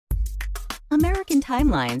American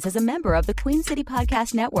Timelines is a member of the Queen City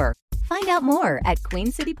Podcast Network. Find out more at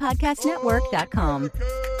queencitypodcastnetwork.com.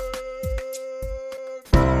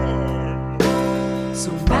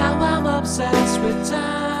 So now I'm obsessed with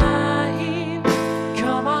time.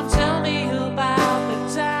 Come on, tell me about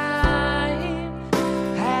the time.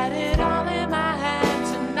 Had it all in my hand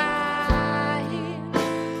tonight.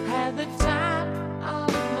 Had the time of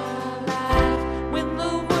my life. When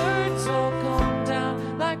the words all come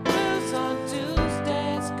down like blues on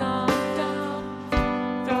Tuesdays come down.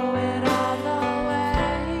 Throw it all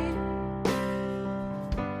away.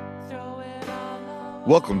 Throw it all away.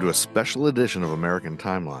 Welcome to a special edition of American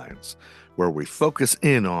Timelines, where we focus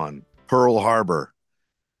in on Pearl Harbor.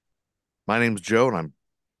 My name's Joe, and I'm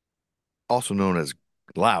also known as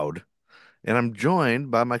Loud, and I'm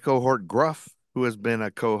joined by my cohort Gruff, who has been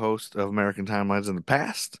a co-host of American Timelines in the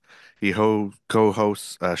past. He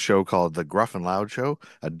co-hosts a show called The Gruff and Loud Show,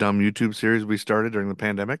 a dumb YouTube series we started during the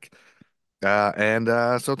pandemic.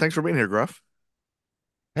 So thanks for being here, Gruff.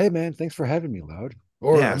 Hey man, thanks for having me, Loud.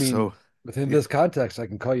 Or Yeah, I mean, so within this context, I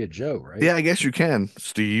can call you Joe, right? yeah, I guess you can,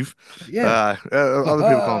 Steve. Yeah. Other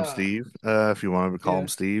people call him Steve. If you want to call Yeah. him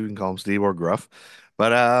Steve, you can call him Steve or Gruff.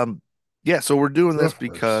 But yeah, so we're doing this Gruff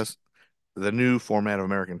works. because the new format of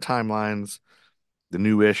American Timelines, the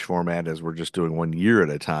new-ish format is we're just doing 1 year at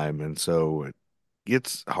a time, and so it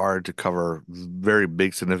gets hard to cover very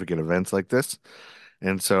big, significant events like this.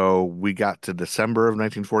 And so we got to December of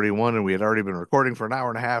 1941, and we had already been recording for an hour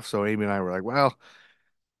and a half. So Amy and I were like, well,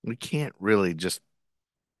 we can't really just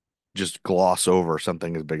gloss over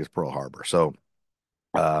something as big as Pearl Harbor. So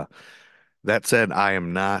uh that said, I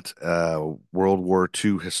am not a World War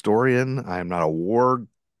II historian. I am not a war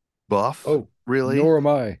buff, Oh, really. nor am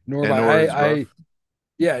I. Nor am And I. nor is I Gruff.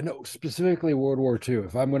 yeah, no, specifically World War II.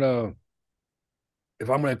 If I'm gonna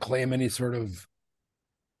claim any sort of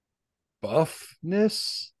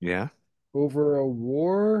buffness Yeah. over a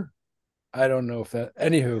war, I don't know if that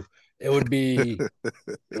anywho, it would be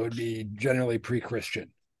generally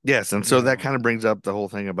pre-Christian. Yes, and so You that know. kind of brings up the whole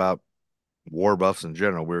thing about war buffs in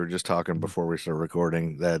general. We were just talking Mhm. before we started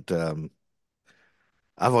recording that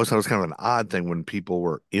I've always thought it was kind of an odd thing when people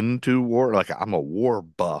were into war. Like, I'm a war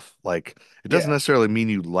buff. Like, it doesn't Yeah. necessarily mean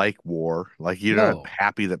you like war. Like, you're not No,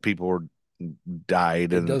 happy that people were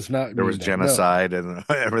died it and does not there was mean that. No. genocide and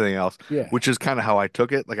everything else, Yeah. which is kind of how I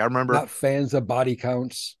took it. Like, I remember, Not fans of body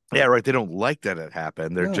counts. yeah, right. They don't like that it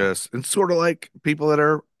happened. They're No. just, it's sort of like people that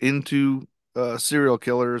are into serial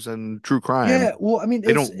killers and true crime. Yeah, well, I mean,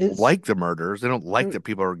 They don't it's like the murders. They don't like there- that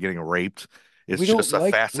people are getting raped. It's we don't just a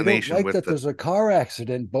like fascination with that the there's a car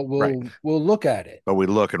accident, but right. we'll look at it. But we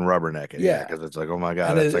look and rubberneck it, yeah, Yeah, because it's like, oh my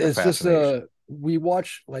God, and it's like a it's just fascination. we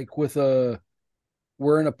watch like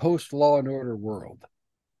we're in a post Law and Order world.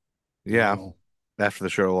 You Yeah, know? after the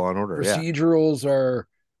show Law and Order, yeah, Procedurals are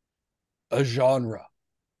a genre.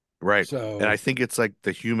 right. And I So think it's like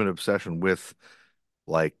the human obsession with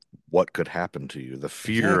like what could happen to you, the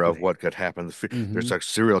fear of exactly. what could happen. There's Hmm. a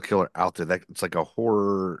serial killer out there that it's like a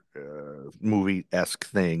horror movie-esque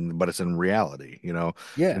thing, but it's in reality, you know.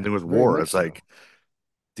 Same Yeah, thing with very war. much It's so. like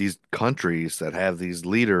these countries that have these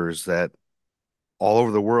leaders that all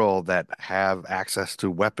over the world that have access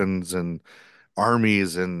to weapons and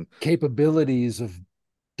armies Capabilities of and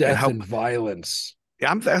death how and violence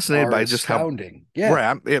I'm fascinated are by just how astounding. Yeah.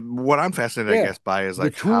 right. What I'm fascinated, I Yeah, guess, by is the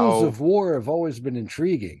like tools how of war have always been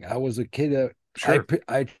intriguing. I was a kid. sure,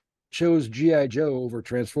 I chose GI Joe over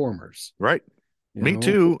Transformers. right. You Me know,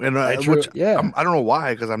 too. And I which chose. Yeah, I don't know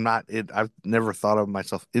why, because I'm not it. I've never thought of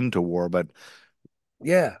myself into war, but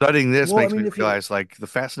yeah. studying this Well, I makes me mean, if you realize like the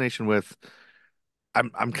fascination with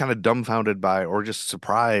I'm kind of dumbfounded by or just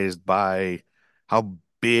surprised by how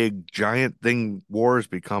big giant thing wars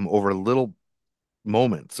become over little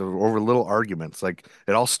moments or over little arguments. Like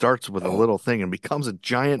it all starts with a oh little thing and becomes a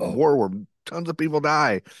giant oh war where tons of people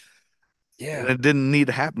die. And yeah it didn't need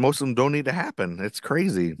to happen. Most of them don't need to happen. It's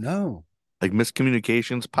crazy. no Like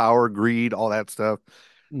miscommunications, power, greed, all that stuff.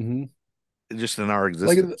 hmm Just in our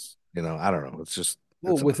like existence. You know, I don't know. It's just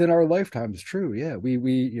well it's within our lifetimes. True. Yeah, we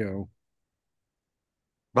you know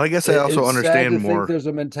but I guess I also it's sad understand to think more. there's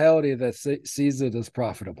a mentality that sees it as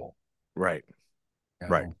profitable. Right. You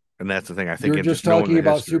Right. know, And that's the thing. I think you're in just just knowing talking the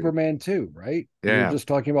about history. Superman 2, right? You're Yeah. just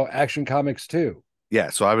talking about Action Comics 2,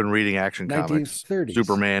 Yeah. So I've been reading Action Comics, 1930s.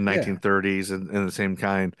 Superman, Yeah. 1930s, and the same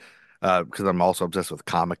kind, because I'm also obsessed with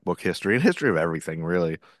comic book history and history of everything,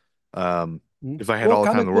 really. Um, Mhm. if I had Well, all the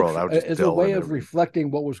time in comic the book world, I would just is a delve way into of everything.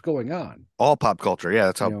 reflecting what was going on. All pop culture. Yeah.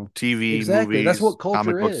 That's You how know, TV, exactly. That's movies, what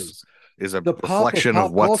comic culture books. is. is a The pop of reflection of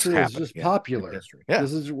pop what's culture is happening just in popular. history. Yeah.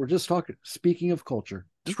 We're just talking. Speaking of culture,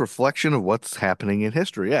 Just reflection of what's happening in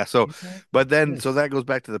history. Yeah. So, exactly. but then, so Yes. that goes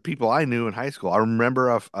back to the people I knew in high school. I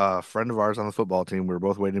remember a friend of ours on the football team. We were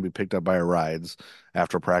both waiting to be picked up by our rides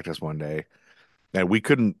after practice one day. And we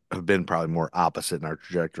couldn't have been probably more opposite in our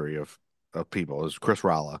trajectory of people. It was Chris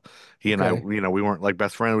Ralla. He and I, Okay. we weren't like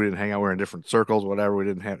best friends. We didn't hang out. We were in different circles, whatever. We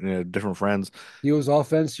didn't have different friends. He was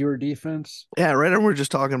offense, you were defense. Yeah, right. And we're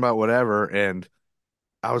just talking about whatever. And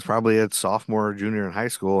I was probably a sophomore or junior in high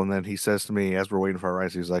school. And then he says to me, as we're waiting for our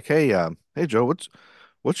rides, he's like, hey Joe,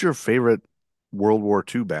 what's your favorite World War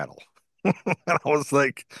II battle? And I was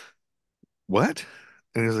like, what?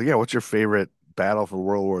 And he's like, yeah, what's your favorite battle for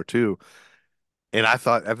World War II? And I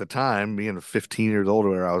thought at the time, being 15 years old or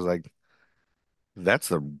whatever, I was like, that's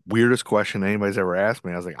the weirdest question anybody's ever asked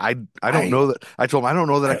me. I was like, I don't I, know that. I told him I don't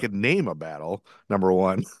know that I I could name a battle, number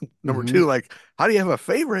one. Number mhm. two, like, how do you have a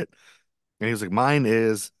favorite? And he was like, mine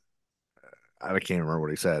is, I can't remember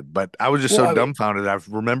what he said, but I was just Well, so I mean, dumbfounded. I've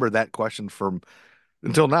remembered that question from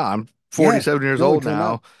until now. I'm yeah, 47 years no, old until now.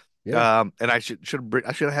 now. Yeah. And I should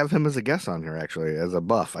have him as a guest on here actually, as a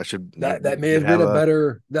buff. I should, That we may could have been have a a,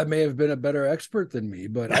 better that may have been a better expert than me,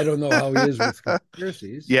 but I don't know how he is with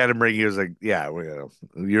conspiracies. yeah, to bring you as like, yeah,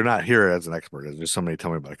 you're not here as an expert. It's just somebody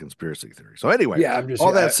tell me about a conspiracy theory. So anyway, Yeah, I'm just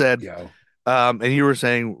all that said, you know, and you were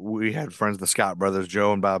saying we had friends, the Scott brothers,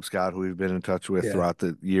 Joe and Bob Scott, who we've been in touch with yeah. throughout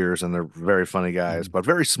the years, and they're very funny guys, Mhm. but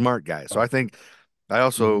very smart guys. So I Oh, think I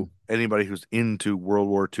also mhm. anybody who's into World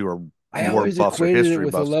War II or I war always buffs or equated it history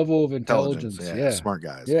with a buffs, level of intelligence, intelligence. yeah, Yeah. smart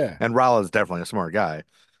guys. Yeah. And Rala is definitely a smart guy,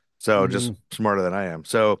 so just Hmm. smarter than I am.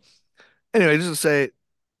 So anyway, just to say,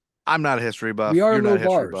 I'm not a history We buff. are You're not low a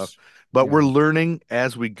history buff, bars, but you we're know. learning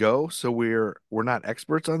as we go. So we're not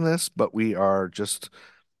experts on this, but we are just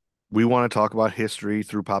we want to talk about history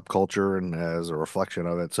through pop culture and as a reflection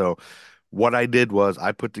of it. So what I did was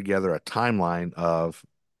I put together a timeline of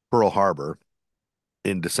Pearl Harbor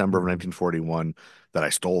in December of Mhm. 1941 that I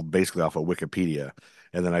stole basically off of Wikipedia,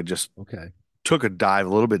 and then I just Okay. took a dive a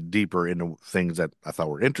little bit deeper into things that I thought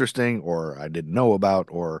were interesting or I didn't know about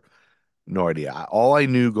or no idea. All I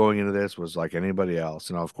knew going into this was like anybody else.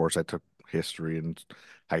 You know, of course, I took history in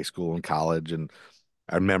high school and college, and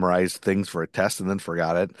I memorized things for a test and then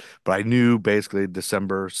forgot it. But I knew basically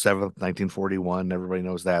December 7th, 1941. Everybody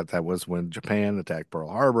knows that. That was when Japan attacked Pearl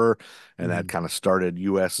Harbor, and that Mhm. kind of started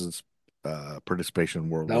U.S.'s participation in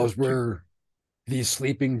World That War was II. where the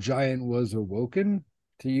sleeping giant was awoken,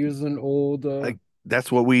 to use an old Like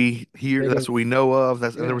that's what we hear. bit That's what of we know of.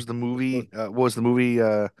 That's and there yeah. was the That's what movie. What was the movie?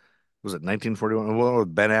 Was it 1941? Well,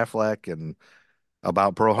 with Ben Affleck and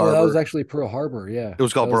about Pearl Oh, that was Harbor. actually Pearl Harbor. Yeah. It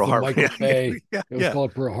was That called was Pearl the Harbor. Yeah, Michael Bay. yeah, It was yeah.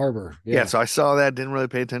 called Pearl Harbor. Yeah, Yeah. so I saw that, didn't really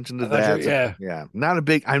pay attention to I thought you that. So yeah. yeah, not a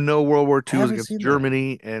big. I know World War I II was haven't against seen that.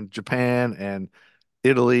 Germany and Japan and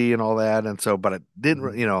Italy and all that, and so, but it didn't.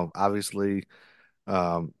 Mhm. Obviously,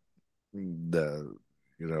 um, the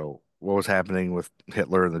what was happening with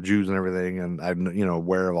Hitler and the Jews and everything, and I'm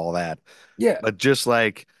aware of all that. Yeah. But just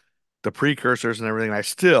like the precursors and everything, I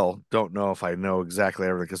still don't know if I know exactly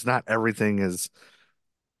everything because not everything is.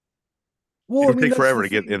 It Well, I would mean, take that's the forever to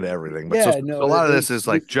get into thing. everything. But so, Yeah, so no, a lot of this it's is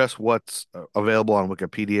like just what's available on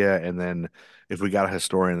Wikipedia, and then if we got a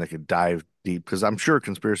historian that could dive deep, because I'm sure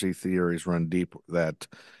conspiracy theories run deep. That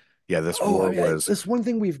yeah, this oh, I war mean, was that's one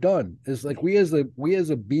thing we've done is like we as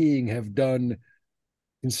a being have done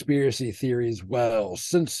conspiracy theories well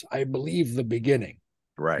since I believe the beginning.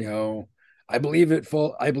 right. You know, I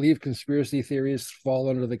believe conspiracy theories fall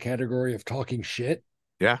under the category of talking shit.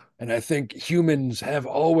 Yeah. And I think humans have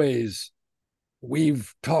always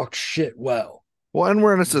we've talked shit well. Well, and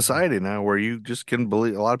we're in a society now where you just can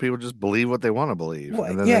believe. A lot of people just believe what they want to believe, Well,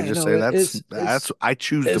 and then they yeah, just no, say that's I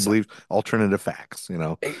choose to it's believe alternative facts.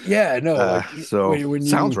 yeah, no, like So when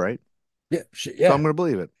sounds you right. yeah, So I'm yeah, going to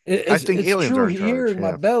believe it. I think it's aliens true are in here charge. in my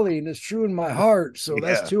Yeah. belly and it's true in my heart. So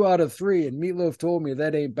that's Yeah. 2 out of 3. And Meatloaf told me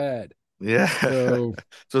that ain't bad. Yeah. So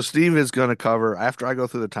So Steve is going to cover after I go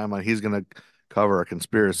through the timeline. He's going to cover a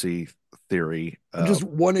conspiracy theory just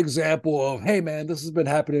one example of, hey man, this has been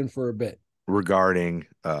happening for a bit. regarding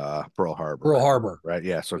Pearl Pearl Harbor, Harbor, right?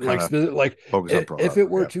 Yeah. So kind like of like focus on Pearl if it Harbor.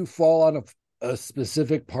 were Yeah. to fall on a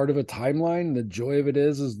specific part of a timeline, the joy of it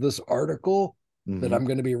is this article that Hmm. I'm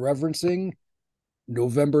going to be referencing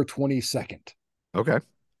November 22nd. Okay.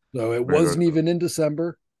 So it We're gonna wasn't go. even in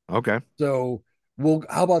December. Okay. So well,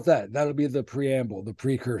 how about that? That'll be the preamble, the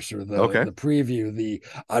precursor, Okay. the preview, the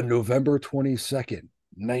on November 22nd,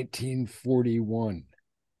 1941.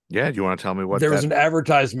 Yeah. Do you want to tell me what There was that? an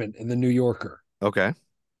advertisement in the New Yorker. Okay.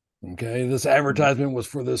 Okay. This Mhm. advertisement was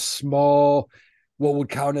for this small, what would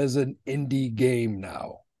count as an indie game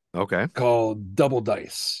now. Okay. called Double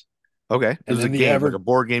Dice. Okay. It And was a then the game, like ever a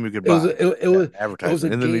board game you could it was buy. it, it Yeah. was it was a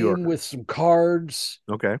Advertisement in the New game Yorker. with some cards,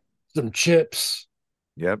 Okay. some chips,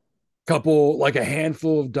 Yep. couple like a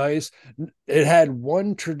handful of dice. It had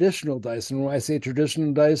one traditional dice, and when I say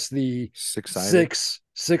traditional dice, the Six-sided.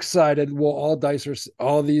 six-sided. Well,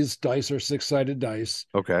 all these dice are six-sided dice,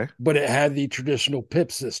 Okay. but it had the traditional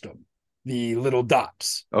pip system, the little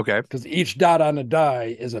dots, Okay. because each dot on a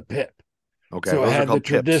die is a pip. Okay. So it Those are had the called pips.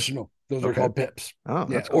 traditional. Those are Okay. called pips. Oh,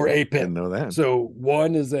 Yeah, that's or cool. a Didn't pip. know that. So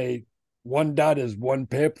one dot is one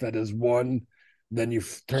pip. That is one. Then you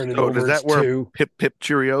turn it So is over. It's that where two. Pip Pip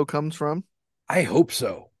Cheerio comes from? I hope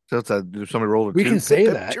so. So it's a if somebody rolled a We two, can Pip say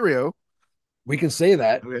Pip that. Cheerio. We can say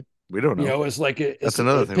that. Okay. We don't You know. know, it's like That's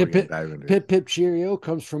another thing we pip can pip dive into. pip pip cheerio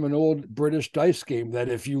comes from an old British dice game that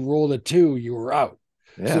if you rolled a two, you were out.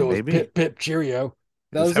 Yeah, So it was maybe. pip pip cheerio.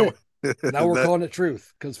 That Is was that it. what, Now is we're that calling it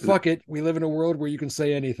truth because fuck it. We live in a world where you can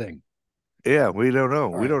say anything. yeah, we don't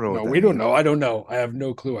know. All We right. don't know what No, that we don't means. know. I don't know. I have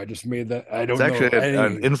no clue. I just made that. I It's don't know actually an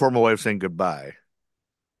any. informal way of saying goodbye.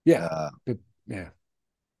 Yeah. Uh, Yeah.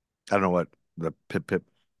 I don't know what the Pip Pip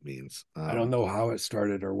means. I don't know how it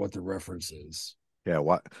started or what the reference is. Yeah,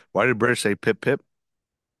 why did British say Pip Pip?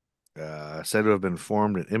 Said to have been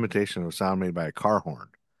formed in imitation of a sound made by a car horn.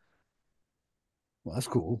 Well, that's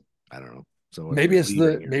cool. I don't know. So when you're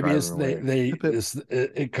leaving, you're Maybe driving it's away. they Pip Pip.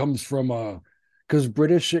 it comes from because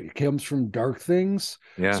British it comes from dark things.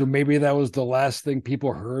 Yeah. So maybe that was the last thing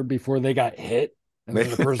people heard before they got hit. And then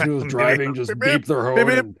the person who was Maybe driving Pip just Pip, beeped their Pip horn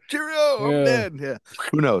Pip, and cheerio, I'm yeah, dead. Yeah.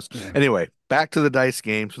 Who knows? yeah. Anyway, back to the dice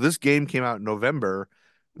game. So this game came out in November.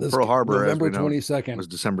 This Pearl Harbor, as we November know, 22nd. was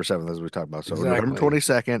December 7th, as we talked about. So November Exactly.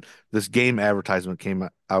 22nd, this game advertisement came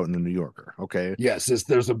out in the New Yorker. Okay. Yes,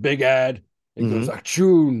 there's a big ad. It goes Hmm.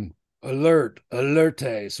 Achun, alert,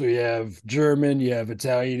 alerte. So you have German, you have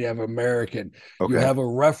Italian, you have American. You Okay. have a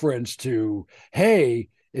reference to, hey,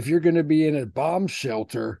 if you're going to be in a bomb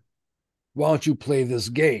shelter, why don't you play this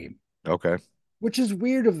game? Okay. Which is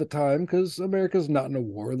weird of the time because America's not in a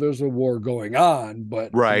war. There's a war going on,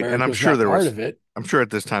 but Right. And America's not part of it. I'm sure at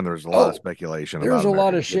this time there was a lot of Oh, speculation there's about a lot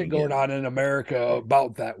Americans of shit getting going in. on in America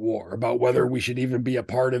about that war, about whether Sure. we should even be a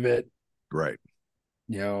part of it. Right.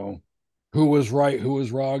 You know, who was right, who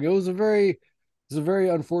was wrong. It was a very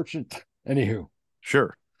unfortunate. Anywho,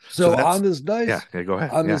 Sure. So so that's, on this yeah. dice, Yeah. Go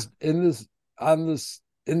ahead. on Yeah. this in this on this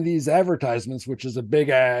in these advertisements, which is a big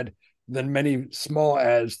ad, then many small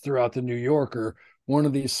ads throughout the New Yorker. One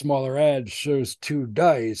of these smaller ads shows two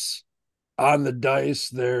dice. On the dice,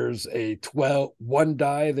 there's a 12. One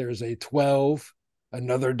die, there's a 12.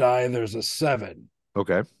 Another die, there's a 7.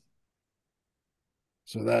 Okay.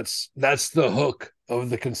 So that's the hook of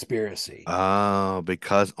the conspiracy. Oh,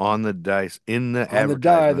 because on the dice in the On the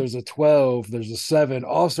die, advertisement. there's a 12, there's a 7.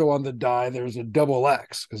 Also on the die, there's a double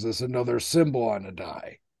X because it's another symbol on a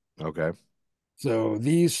die. Okay. So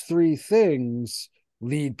these three things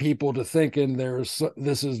lead people to thinking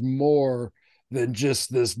this is more than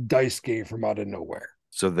just this dice game from out of nowhere.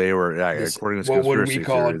 So they were, yeah, This according to this what would we conspiracy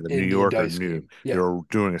call theory, an the New indie Yorker dice knew game? they Yeah. were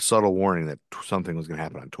doing a subtle warning that something was going to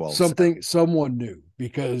happen on 12/7. Someone knew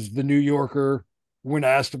because the New Yorker, when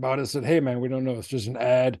asked about it, said, "Hey man, we don't know. It's just an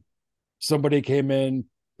ad." Somebody came in,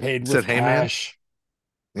 paid Said, with "Hey, man." cash.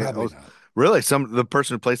 Yeah. Probably not. Really? The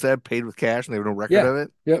person who placed that paid with cash and they have no record Yeah. of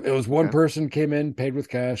it? Yep. It was one Okay. person came in, paid with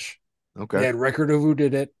cash. They Okay. had record of who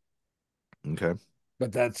did it, Okay.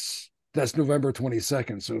 but that's November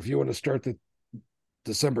 22nd. So if you want to start the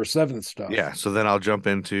December 7th stuff, Yeah. So then I'll jump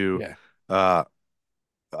into, yeah. uh,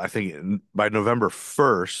 I think by November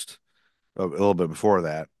 1st, a little bit before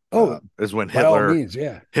that, Oh, is when by all means,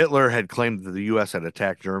 yeah. Hitler had claimed that the U.S. had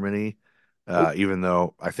attacked Germany, Oh, even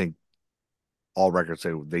though I think all records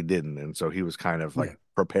say they didn't. And so he was kind of like yeah.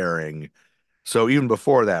 preparing. So even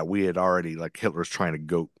before that, we had already like Hitler's trying to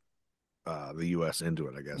goat the U.S. into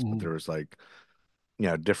it, I guess. But Mhm. there was like,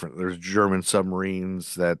 there's German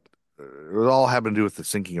submarines that it all happened to do with the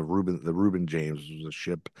sinking of the Reuben James, which was a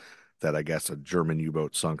ship that I guess a German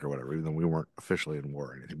U-boat sunk or whatever, even though we weren't officially in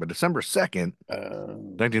war or anything. But December 2nd,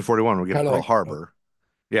 Um, 1941, we get to kind of Pearl like, Harbor.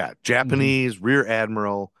 Yeah, mhm. Japanese Rear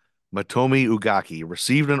Admiral Matomi Ugaki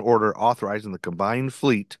received an order authorizing the combined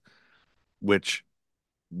fleet, which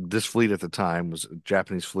this fleet at the time was a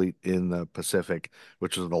Japanese fleet in the Pacific,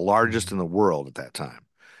 which was the largest Mhm. in the world at that time.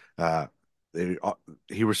 Uh, they,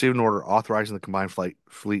 he received an order authorizing the combined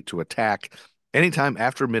fleet to attack anytime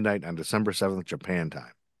after midnight on December 7th, Japan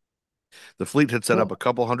time. The fleet had set up a Oh,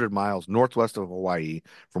 couple hundred miles northwest of Hawaii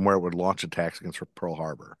from where it would launch attacks against Pearl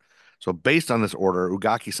Harbor. So, based on this order,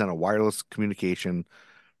 Ugaki sent a wireless communication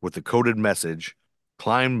with the coded message,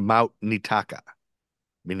 climb Mount Nitaka.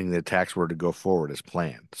 meaning the attacks were to go forward as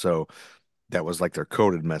planned. So that was like their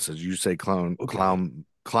coded message. You say Okay.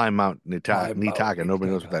 climb Mount Climb Mount Nitaka.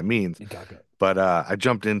 Nobody knows what that Itaka. means. Itaka. But I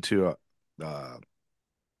jumped into uh,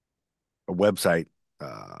 a website,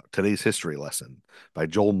 today's history lesson by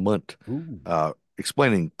Joel Munt, Ooh.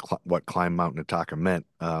 explaining what climb Mount Nitaka meant.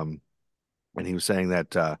 And he was saying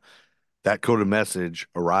that that coded message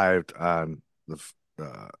arrived on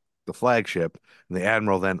uh, the flagship, and the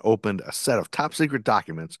admiral then opened a set of top secret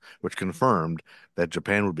documents which confirmed that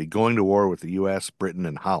Japan would be going to war with the U.S., Britain,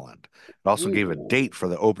 and Holland. It also gave a Ooh. date for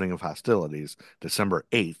the opening of hostilities, December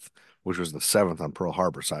 8th, which was the 7th on Pearl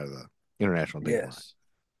Harbor side of the international date line. Yes.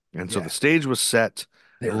 And so the Yeah. stage was set,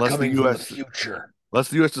 They were unless the coming from the U.S. future. unless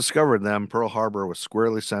the U.S. discovered them, Pearl Harbor was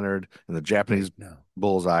squarely centered in the Japanese Wait, no.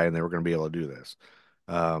 bullseye, and they were going to be able to do this.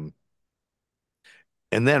 Um,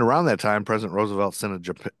 and then around that time, President Roosevelt sent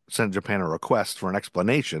Japan a request for an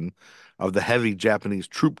explanation of the heavy Japanese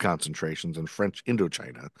troop concentrations in French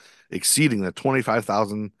Indochina, exceeding the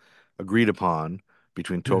 25,000 agreed upon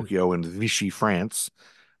between Tokyo and Vichy, France.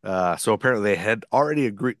 So apparently they had already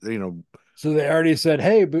agreed, So they already said,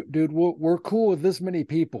 "Hey, dude, we're cool with this many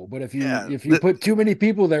people, but if you yeah, if you put too many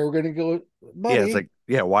people there, we're gonna go, yeah, it's buddy. like,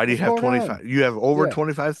 yeah, why do you What's have going on? 25? You have over Yeah,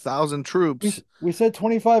 25,000 troops. we said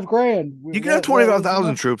 25 grand. You can have That was 25,000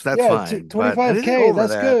 enough. troops, that's Yeah, fine, but anything 25K. over That's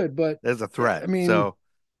that good, but is a I threat. mean, So,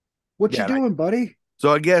 what you yeah, doing, buddy?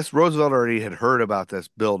 so I guess Roosevelt already had heard about this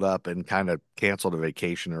build up and kind of canceled a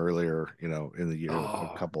vacation earlier, in the year, a Oh,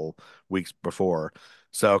 couple weeks before.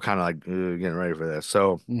 So kind of like getting ready for this.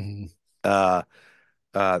 So mhm. uh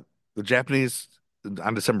uh the Japanese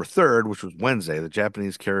on December 3rd, which was Wednesday, the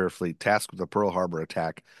Japanese carrier fleet tasked with the Pearl Harbor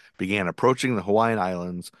attack began approaching the Hawaiian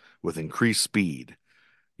Islands with increased speed.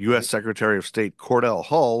 U.S. Okay. Secretary of State Cordell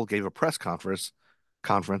Hull gave a press conference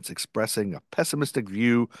expressing a pessimistic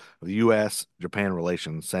view of U.S.-Japan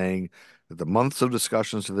relations, saying that the months of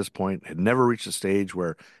discussions to this point had never reached a stage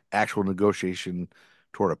where actual negotiation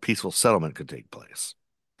toward a peaceful settlement could take place.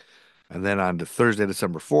 And then on to Thursday,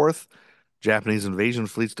 December 4th, Japanese invasion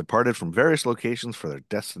fleets departed from various locations for their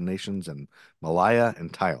destinations in Malaya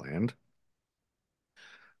and Thailand.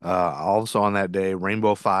 Also on that day,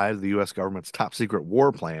 Rainbow Five, the U.S. government's top secret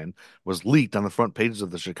war plan, was leaked on the front pages of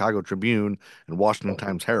the Chicago Tribune and Washington Oh,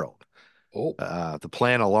 Times Herald. oh, The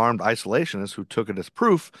plan alarmed isolationists who took it as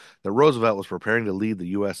proof that Roosevelt was preparing to lead the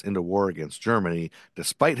U.S. into war against Germany,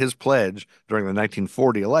 despite his pledge during the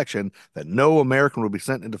 1940 election that no American would be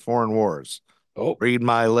sent into foreign wars. oh. Read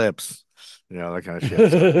my lips, that kind of shit.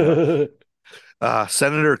 So,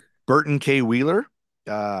 Senator Burton K. Wheeler,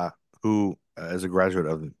 uh, who is a graduate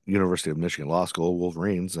of the University of Michigan Law School,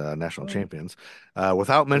 Wolverines, national Oh, champions, without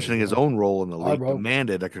there you mentioning his go. own role in the Hi, leak, bro.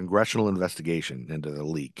 demanded a congressional investigation into the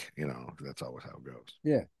leak. That's always how it goes.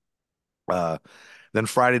 Yeah. Uh, then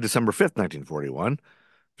Friday, December 5th, 1941,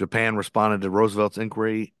 Japan responded to Roosevelt's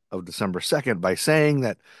inquiry of December 2nd by saying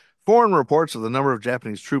that foreign reports of the number of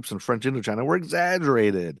Japanese troops in French Indochina were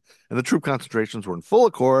exaggerated, and the troop concentrations were in full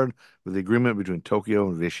accord with the agreement between Tokyo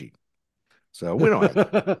and Vichy. So we don't have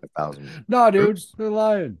 1,000 Nah, dudes, troops. they're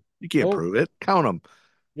lying. You can't Oh, prove it. Count them.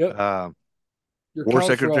 yep. Uh, Your War count's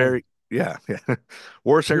wrong. Secretary, yeah, yeah.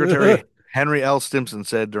 War Secretary Henry L. Stimson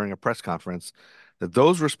said during a press conference that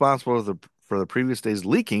those responsible for the previous day's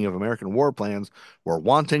leaking of American war plans were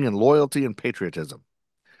wanting in loyalty and patriotism.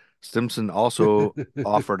 Stimson also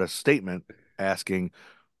offered a statement asking,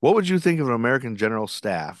 "What would you think of an American general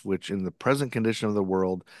staff which, in the present condition of the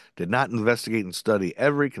world, did not investigate and study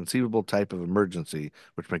every conceivable type of emergency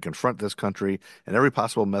which may confront this country and every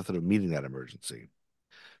possible method of meeting that emergency?"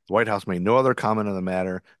 The White House made no other comment on the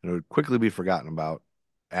matter, and it would quickly be forgotten about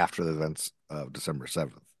after the events of December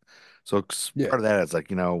 7th. So Yeah. part of that is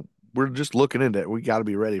like, we're just looking into it. We got to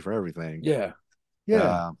be ready for everything. Yeah. Yeah.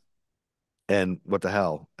 Uh, and what the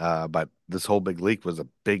hell? But this whole big leak was a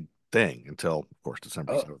big thing until, of course,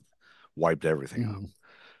 December Oh. 7th wiped everything out.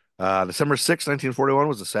 Mhm. December 6th, 1941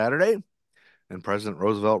 was a Saturday, and President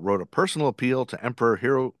Roosevelt wrote a personal appeal to Emperor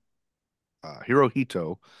Hirohito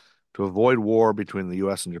to avoid war between the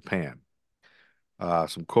U.S. and Japan.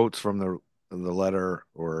 Some quotes from the letter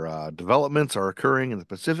or developments are occurring in the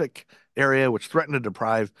Pacific area which threaten to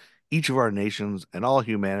deprive each of our nations and all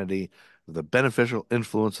humanity of the beneficial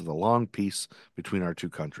influence of the long peace between our two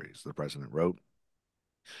countries, the president wrote.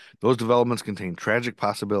 Those developments contain tragic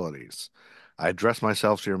possibilities. I address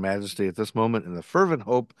myself to your majesty at this moment in the fervent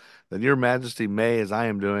hope that your majesty may, as I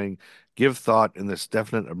am doing, give thought in this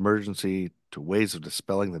definite emergency to ways of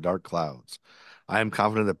dispelling the dark clouds. I am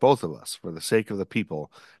confident that both of us, for the sake of the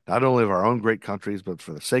people, not only of our own great countries, but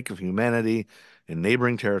for the sake of humanity in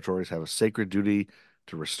neighboring territories, have a sacred duty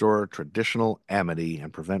to restore traditional amity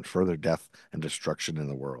and prevent further death and destruction in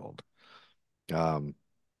the world. Um,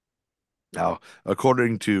 Now,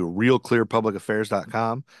 according to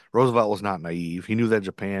RealClearPublicAffairs.com, Roosevelt was not naive. He knew that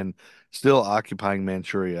Japan, still occupying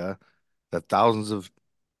Manchuria, that thousands of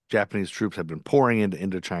Japanese troops had been pouring into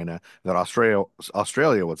Indochina, that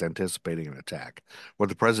Australia was anticipating an attack. What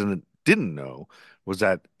the president didn't know was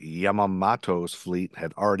that Yamamoto's fleet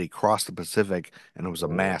had already crossed the Pacific and was Oh,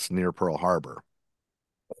 amassed near Pearl Harbor.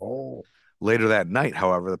 oh, Later that night,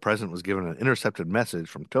 however, the president was given an intercepted message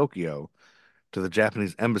from Tokyo to the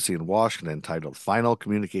Japanese embassy in Washington titled Final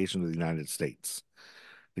Communication to the United States.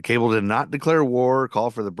 The cable did not declare war or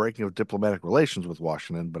call for the breaking of diplomatic relations with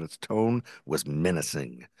Washington, but its tone was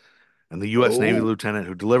menacing. And the U.S. Navy oh, lieutenant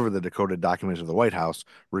who delivered the decoded documents to the White House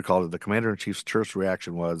recalled that the commander-in-chief's terse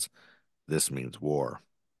reaction was, "This means war."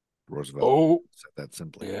 Roosevelt oh, said that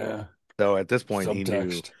simply. yeah. So at this point, he knew,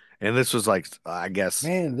 Subtext. and this was like, I guess,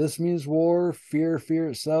 Man, this means war, fear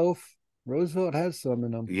itself. Roosevelt had some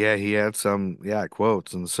in him. yeah, he had some, yeah,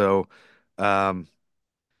 quotes. And so, um,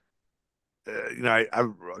 I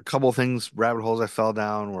a couple of things, rabbit holes I fell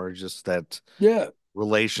down were just that Yeah,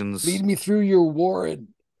 relations. lead me through your war and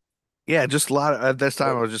Yeah, just a lot of, at this time,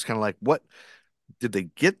 I oh, was just kind of like, what did they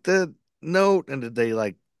get the note and did they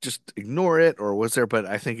like just ignore it or was there? But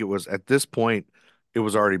I think it was at this point, it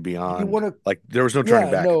was already you beyond, want to like, there was no turning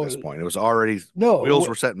yeah, back at this no, point. It was already, wheels no,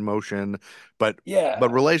 were set in motion, but yeah.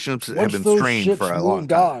 relationships had Once been those strained for ships a long moved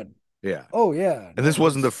time. on, Yeah. oh yeah, And this no,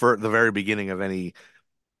 wasn't it's the very beginning of any,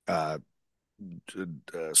 uh,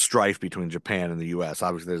 strife between Japan and the U.S.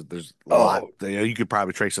 Obviously, there's a lot. oh You could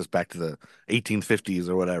probably trace this back to the 1850s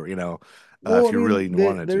or whatever, well, if I you mean, really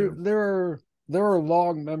wanted to. there are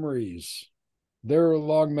long memories. There are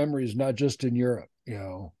long memories, not just in Europe,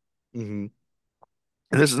 Hmm.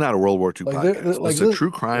 And this is not a World War II podcast. This like is a this,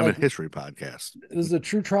 true crime and like history podcast. this is a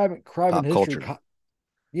true crime and Pop history. culture.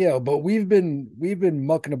 Yeah, but we've been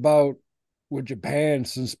mucking about with Japan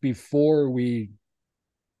since before we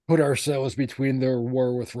put ourselves between their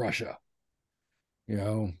war with Russia. You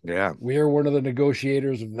know, Yeah. we are one of the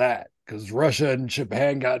negotiators of that because Russia and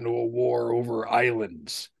Japan got into a war over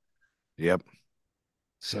islands. Yep.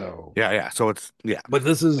 So, Yeah. Yeah. So it's yeah. but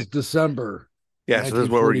this is December Yeah. So this is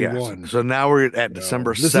what we're yeah. So, 1941. so now we're at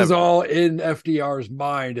December This is 7th. all in FDR's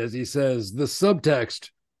mind as he says the subtext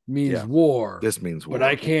means Yeah. war, This means but war.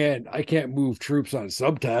 I can't move troops on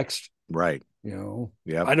subtext. Right.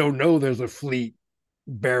 Yep. I don't know there's a fleet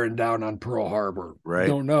bearing down on Pearl Harbor. Right.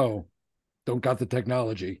 Don't know. Don't got the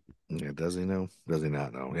technology. Yeah. Does he know? Does he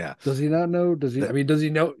not know? Yeah. Does he not know? Does he? I mean, does he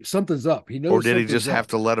know something's up? He Or knows did he just something's have up.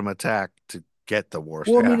 to let him attack to get the war?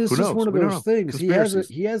 Well, I Yeah. mean, it's Who just knows? one of We don't those know. things. Conspiracies.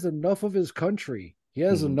 He has enough of his country. He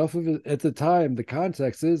has Mhm. enough of it at the time. The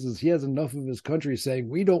context is he has enough of his country saying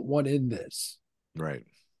we don't want in this. Right.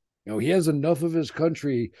 He has enough of his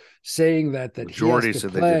country saying that he has Majority to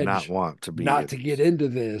said they did not pledge want to be not in to get this. into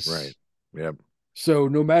this. Right. Yep. So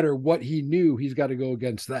no matter what he knew, he's got to go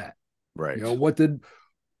against that. Right.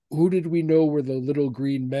 Who did we know were the little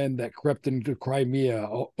green men that crept into Crimea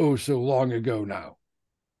so long ago now?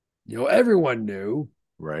 Everyone knew.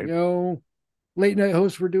 Right. Late night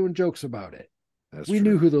hosts were doing jokes about it. That's We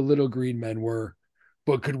true. knew who the little green men were,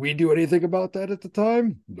 but could we do anything about that at the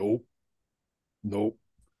time? Nope. Nope.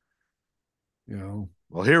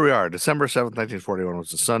 Well, here we are. December 7th, 1941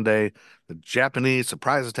 was a Sunday. The Japanese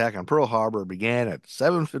surprise attack on Pearl Harbor began at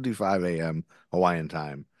 7:55 a.m. Hawaiian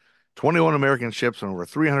time. 21 American ships and over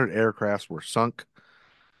 300 aircrafts were sunk,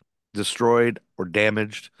 destroyed, or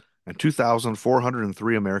damaged, and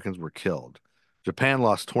 2,403 Americans were killed. Japan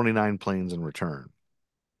lost 29 planes in return.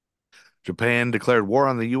 Japan declared war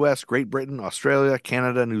on the U.S., Great Britain, Australia,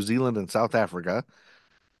 Canada, New Zealand, and South Africa.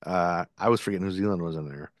 I always forget New Zealand was in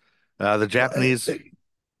there. The Japanese,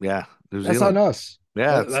 yeah, New That's on Zealand. us.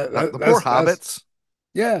 Yeah, it's the poor That's hobbits.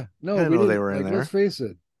 yeah. I No, didn't we know they didn't. were in Like, there. let's face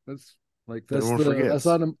it. Everyone That's forgets.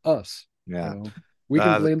 on us. Yeah. We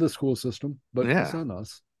can The, blame the school system, but it's yeah. on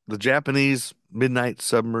us. The Japanese midnight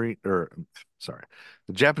submarine, or sorry,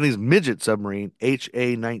 the Japanese midget submarine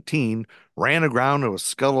HA-19 ran aground and was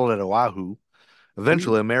scuttled at Oahu. Ooh.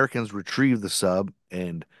 Eventually, Americans retrieved the sub,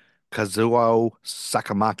 and Kazuo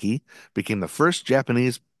Sakamaki became the first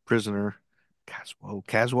Japanese prisoner.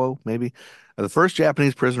 Kazuo, maybe the first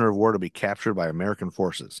Japanese prisoner of war to be captured by American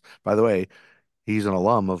forces. By the way, he's an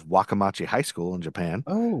alum of Wakamachi High School in Japan.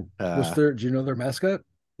 Oh, Uh, do you know their mascot?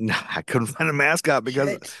 I couldn't find a mascot because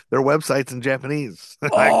Shit. their website's in Japanese. I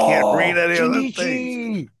can't read Oh, any of the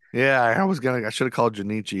things. Junichi. Yeah, I should have called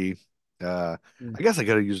Junichi. Yeah. I guess I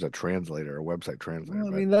could have used a translator, a website translator, Well,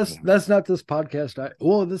 I but mean, yeah. that's not this podcast.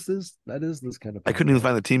 Well, that is this kind of I couldn't even podcast.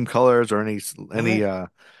 find the team colors or What?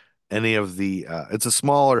 any of the it's a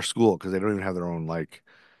smaller school because they don't even have their own like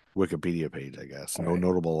Wikipedia page, I guess. All No right.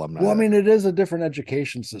 notable alumni Well, I there. mean, it is a different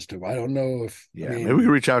education system. I don't know if I Yeah, maybe we could mean,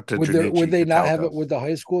 reach out to would Junichi they not have Catalco. it? Would the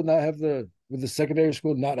high school not have would the secondary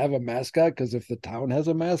school not have a mascot? Because if the town has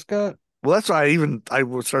a mascot, Well, that's why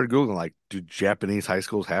started Googling like, do Japanese high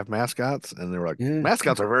schools have mascots? And they were like, yeah.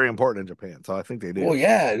 mascots are very important in Japan, so I think they Well, do.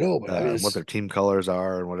 yeah, no, but I mean, What it's their team colors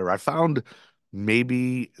are and whatever. I found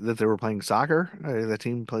maybe that they were playing soccer. The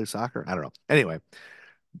team plays soccer. I don't know. Anyway,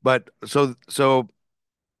 but so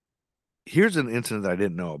here's an incident that I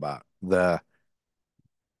didn't know about. The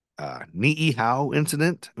Niihau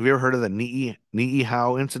incident. Have you ever heard of the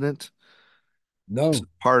Niihau incident? It's no.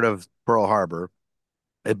 part of Pearl Harbor.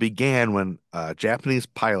 It began when Japanese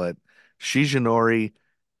pilot Shigenori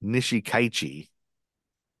Nishikaichi,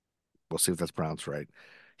 we'll see if that's pronounced right,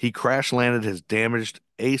 he crash landed his damaged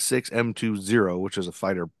A6M20, which is a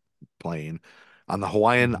fighter plane, on the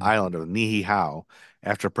Hawaiian Mhm. island of Niihau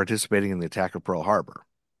after participating in the attack of Pearl Harbor.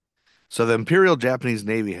 So the Imperial Japanese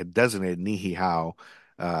Navy had designated Niihau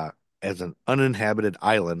uh, as an uninhabited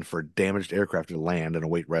island for damaged aircraft to land and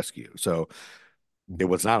await rescue. So it Mhm.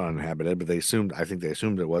 was not uninhabited, but I think they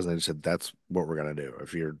assumed it was, and they said, that's what we're going to do.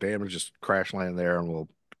 If you're damaged, just crash land there and we'll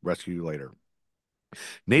rescue you later.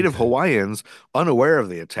 Native Okay. Hawaiians, unaware of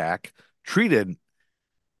the attack, treated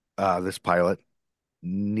this pilot,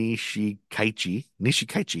 Nishikaichi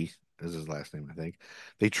is his last name, I think.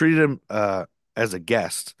 They treated him as a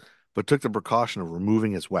guest, but took the precaution of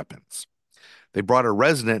removing his weapons. They brought a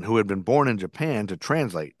resident who had been born in Japan to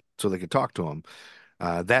translate so they could talk to him.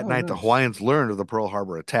 That Oh, night, the nice. Hawaiians learned of the Pearl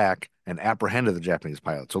Harbor attack and apprehended the Japanese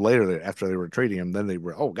pilot. So later, after they were treating him, then they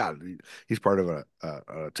were, oh God, he's part of an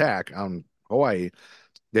attack on Hawaii.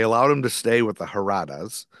 They allowed him to stay with the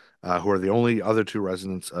Haradas, who are the only other two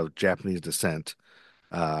residents of Japanese descent.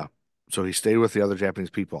 Uh, so he stayed with the other Japanese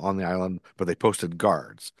people on the island, but they posted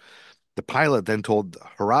guards. The pilot then told the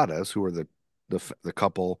Haradas, who are the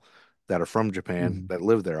couple that are from Japan Mhm. that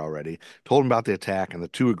live there already, told him about the attack, and the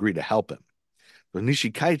two agreed to help him. So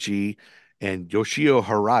Nishikaichi and Yoshio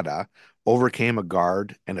Harada overcame a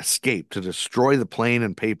guard and escaped to destroy the plane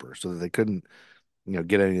and paper so that they couldn't,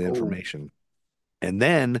 get any Oh. information. And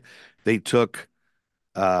then they took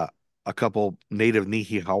uh, a couple native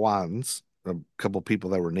Nihihawans, a couple people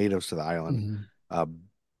that were natives to the island, Mhm. uh,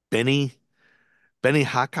 Benny Benny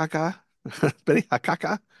Hakaka, Benny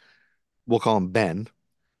Hakaka, we'll call him Ben,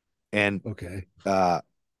 and Okay. uh,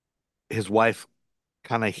 his wife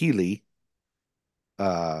Kanahili,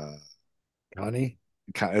 uh, Connie.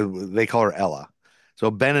 they call her Ella. So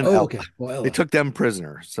Ben and Oh, Ella, okay. Well, they Ella. took them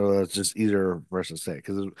prisoner. So it's just easier for us to say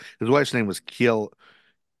because his wife's name was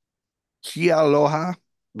Kialoha,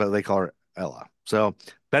 but they call her Ella. So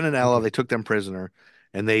Ben and Ella, Okay. they took them prisoner,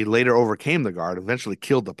 and they later overcame the guard, eventually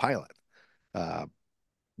killed the pilot. Uh,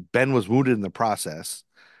 Ben was wounded in the process,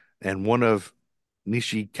 and one of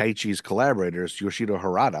Nishikaichi's collaborators, Yoshito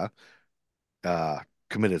Harada, uh,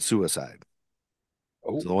 committed suicide.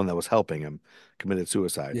 Oh, So the one that was helping him committed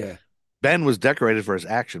suicide. yeah. Ben was decorated for his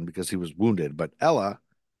action because he was wounded, but Ella,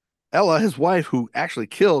 his wife, who actually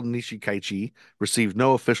killed Nishikaichi, received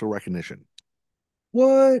no official recognition.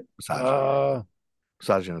 What? Misogyny,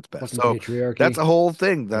 misogyny at its best. Fucking So that's patriarchy. a whole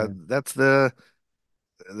thing. Yeah. That's The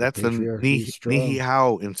the patriarchy is strong.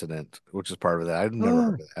 Nihihao incident, which is part of that. I've never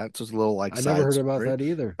heard Oh, of that. It's just a little like I never side heard about story. that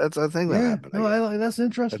either. That's a thing that Yeah. happened, I No, I guess. like that's It's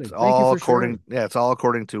interesting. Thank you all for according, sharing. yeah, it's all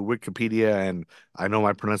according to Wikipedia, and I know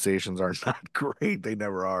my pronunciations are not great. They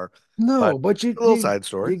never are, but No, but a little side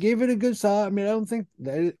story. you gave it a good shot. I mean, I don't think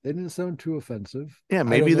they didn't sound too offensive. Yeah, I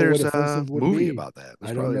maybe don't know what there's a offensive would movie be. about that.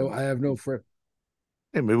 There's I don't probably a know. I movie. have no friend.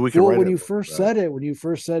 Yeah, maybe we could Well, write a movie about it. when you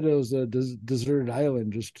first said it was a deserted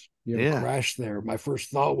island, just Yeah, crashed there. My first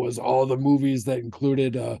thought was all the movies that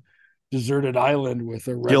included a deserted island with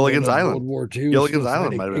a remnant Gilligan's of World Island. War II Gilligan's still Island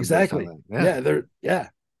fighting. might have been based on Exactly. that. Yeah, Yeah, they're yeah.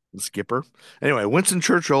 the skipper. Anyway, Winston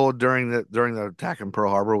Churchill during the attack in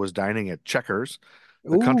Pearl Harbor was dining at Chequers,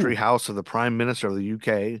 the country Ooh, house of the Prime Minister of the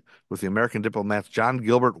UK, with the American diplomats John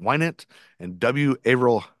Gilbert Wynant and W.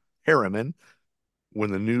 Averill Harriman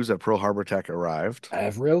when the news of Pearl Harbor attack arrived.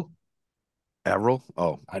 Avril. Averill?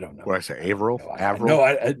 Oh, I don't what know. did I say? I don't Averill? know.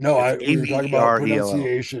 Averill? No. It's We were talking about Averell.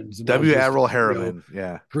 pronunciations, and I was W. just Averill Harriman.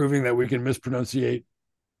 Yeah. proving that we can mispronunciate.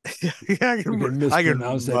 Yeah, We can I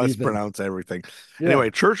mispronounce can anything. mispronounce everything. Yeah. Anyway,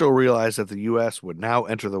 Churchill realized that the U.S. would now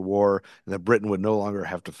enter the war and that Britain would no longer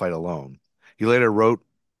have to fight alone. He later wrote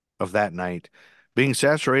of that night, Being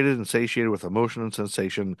saturated and satiated with emotion and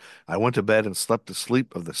sensation, I went to bed and slept the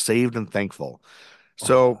sleep of the saved and thankful.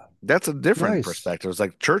 So Oh, that's a different nice. perspective. It's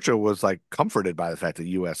like Churchill was like comforted by the fact that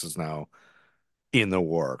U.S. is now in the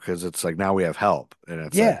war because it's like now we have help, and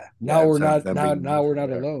it's like Yeah. yeah, Now we're instead of not them now being now we're not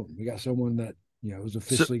miserable. Yeah. alone. We got someone that, has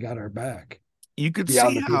So officially got our back you could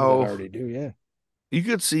beyond see the people that how already do. Yeah.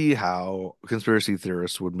 conspiracy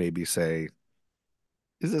theorists would maybe say,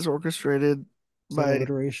 "Is this orchestrated Is that by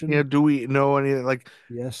alliteration? do we know any like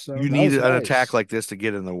Yes, so you that need was an attack nice. like this to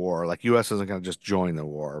get in the war? Like U.S. isn't going to just join the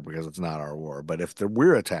war because it's not our war. But if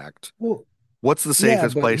we're attacked, Well, what's the yeah,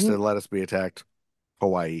 safest but place to who let us be attacked?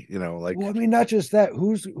 Hawaii, well, I like mean, not just that,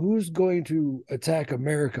 who's going to attack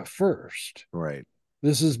America first? right,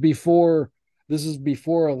 This is before this is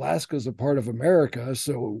before Alaska's a part of America.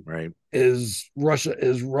 So right, is Russia,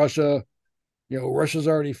 Russia's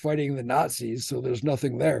already fighting the Nazis, so there's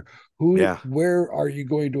nothing there. yeah, Where are you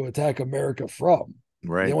going to attack America from?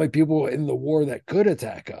 The right, only people in the war that could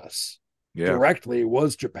attack us yeah, directly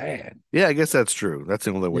was Japan. yeah. I guess that's true. That's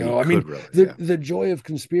the only way you I mean, could really, the yeah, the joy of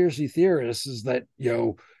conspiracy theorists is that,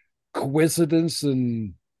 coincidence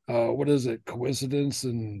and what is it? Coincidence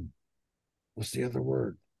and what's the other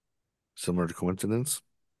word? similar to coincidence.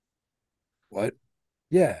 What?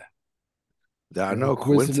 Yeah. There are no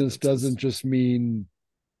Coincidence coincidences. doesn't just mean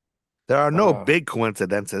There are no uh, big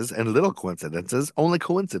coincidences and little coincidences, only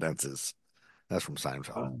coincidences. That's from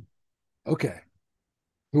Seinfeld. uh okay.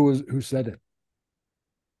 Who said it?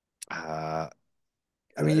 Uh,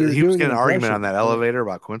 I mean, you're he was doing an getting an argument on impression, that but elevator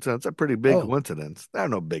about coincidence. A pretty big oh, coincidence. There are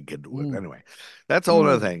no big kid to it. mm, Anyway, that's a whole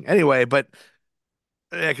other mm, thing. Anyway, but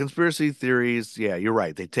yeah, conspiracy theories. Yeah, you're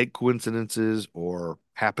right. They take coincidences or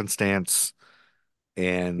happenstance,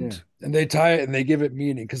 yeah, and and they tie it and they give it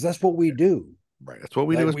meaning because that's what we do. right, that's what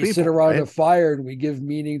we do Like as we sit people, around right? a fire and we give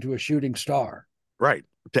meaning to a shooting star, Right.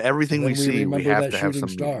 To and everything we then we see, we remember have that to have shooting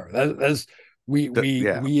some meaning. star. That's we we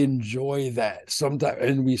Yeah, we enjoy that sometimes,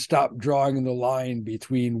 and we stop drawing the line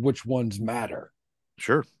between which ones matter.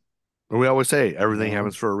 sure. We always say You everything know,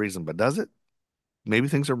 happens for a reason, but does it? Maybe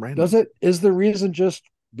things are does random. it? Is the reason just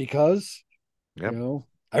because? Yep.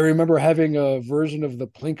 I remember having a version of the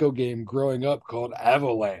Plinko game growing up called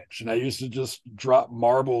Avalanche, and I used to just drop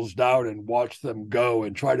marbles down and watch them go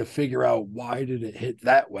and try to figure out why did it hit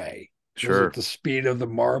that way. Was it Sure. the speed of the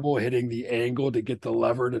marble hitting the angle to get the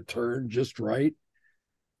lever to turn just right?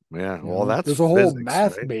 Yeah. Well, that's There's a whole physics,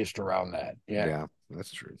 math right? based around that. Yeah. Yeah,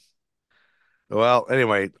 that's true. Well,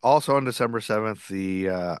 anyway, also on December 7th,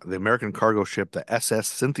 the American cargo ship, the SS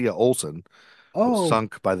Cynthia Olsen, was Oh,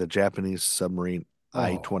 sunk by the Japanese submarine oh.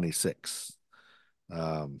 I-26.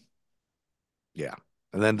 Um, yeah.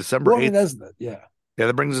 And then December Well, I mean, 8th, yeah. yeah,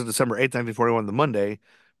 that brings us to December 8th, 1941, the Monday.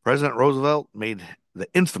 President Roosevelt made the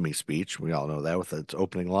infamy speech. We all know that with its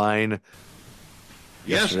opening line.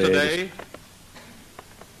 Yesterday,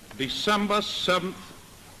 December 7th,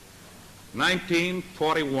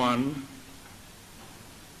 1941,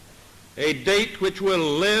 a date which will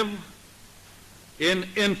live in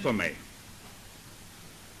infamy.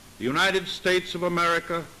 The United States of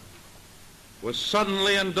America was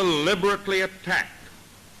suddenly and deliberately attacked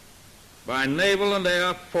by naval and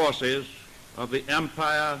air forces of the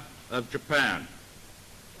Empire of Japan.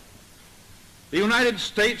 The United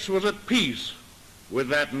States was at peace with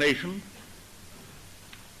that nation,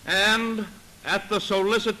 and at the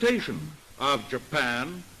solicitation of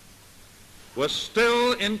Japan, was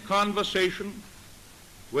still in conversation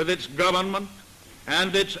with its government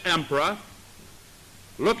and its emperor,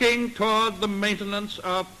 looking toward the maintenance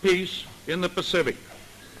of peace in the Pacific.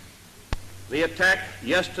 The attack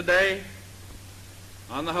yesterday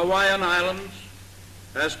on the Hawaiian Islands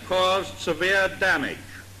has caused severe damage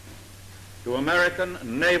to American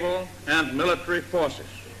naval and military forces.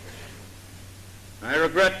 I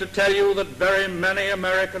regret to tell you that very many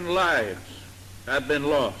American lives have been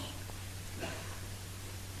lost.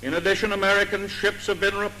 In addition, American ships have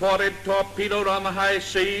been reported torpedoed on the high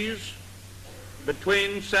seas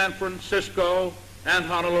between San Francisco and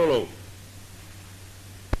Honolulu.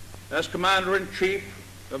 As Commander-in-Chief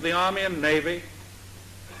of the Army and Navy,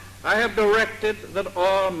 I have directed that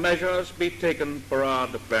all measures be taken for our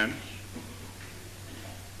defense,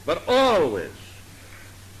 but always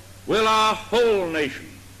will our whole nation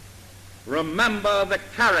remember the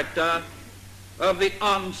character of the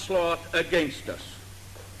onslaught against us.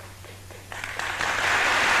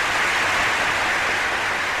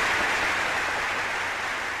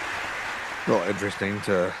 Well, interesting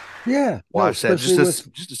to Yeah. No, watch that. especially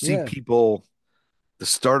with, Just to see yeah, people, the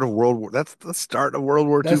start of World War. That's the start of World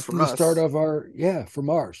War II that's for the start us. of our, yeah, from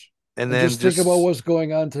ours. And And then just think about just what's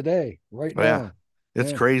going on today, right yeah, now.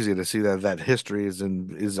 It's crazy to see that history is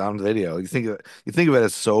on video. You think of it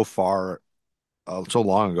as so far, so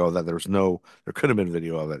long ago that there could have been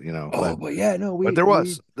video of it, Oh, but yeah, no, but there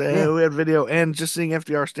was. yeah, We had video, and just seeing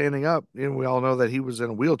FDR standing up, we all know that he was in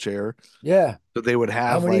a wheelchair. yeah. So they would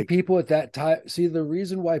How have many like, people at that time? See, the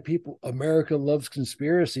reason why America loves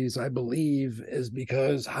conspiracies, I believe, is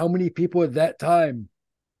because how many people at that time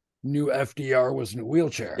knew FDR was in a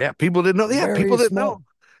wheelchair? yeah, people didn't know. Yeah, people Very didn't know. small,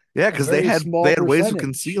 Yeah, a because very they small had ways of percentage.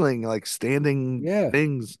 concealing, like standing Yeah,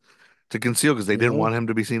 things to conceal because they you didn't know, want him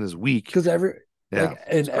to be seen as weak. because Yeah,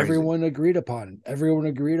 and it's crazy. everyone agreed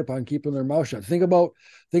upon keeping their mouth shut. Think about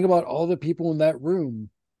all the people in that room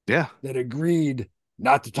Yeah, that agreed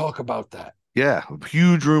not to talk about that. yeah, a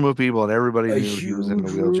huge room of people, and everybody A knew he was in a huge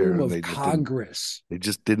wheelchair, room and of Congress. they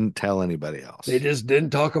just didn't tell anybody They else. just didn't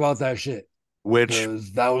talk about that shit Which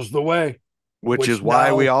because that was the way. which is Which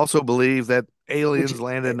why we now, also believe that which aliens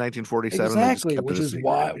landed in 1947 and just exactly, kept it which a is secret,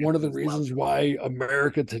 why and we one of the just allowed reasons people to why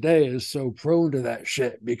America today is so prone to that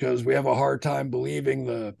shit because we have a hard time believing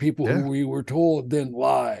the people know. who Yeah. we were told didn't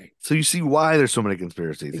lie. So you see why there's so many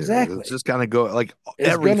conspiracy theories. It's Exactly. just kind of go like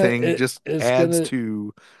It's gonna everything it just is adds gonna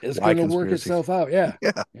to it's why gonna work conspiracy. itself out. Yeah.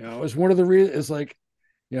 Yeah. It's one of the reasons. It's like,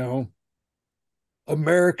 you know,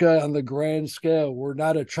 America on the grand scale, we're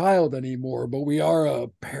not a child anymore, but we are a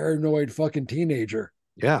paranoid fucking teenager.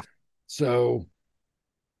 Yeah. So,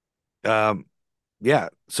 Um, yeah.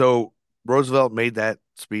 So Roosevelt made that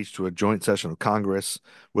speech to a joint session of Congress.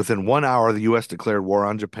 Within 1 hour, the U.S. declared war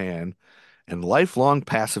on Japan, and lifelong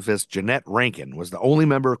pacifist Jeanette Rankin was the only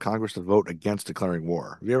member of Congress to vote against declaring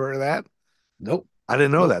war. Have you ever heard of that? nope, I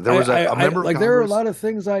didn't know nope. that. There was a I member of like there are a Congress. lot of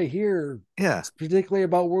things I hear, Yeah. particularly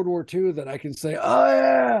about World War II, that I can say, oh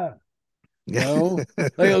yeah, you Yeah. know,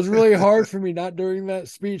 like it was really hard for me not during that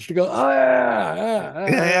speech to go, oh yeah,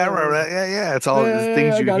 Yeah, yeah, I remember yeah, that. Yeah, yeah. It's yeah, all the yeah,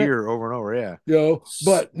 things I you got it. hear over and over. Yeah.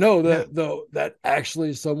 But no, Yeah. that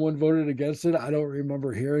actually someone voted against it. I don't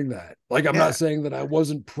remember hearing that. Like, I'm Yeah. not saying that I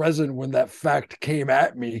wasn't present when that fact came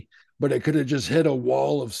at me, but it could have just hit a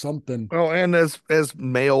wall of something. Well, and as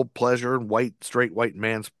male pleasure, straight white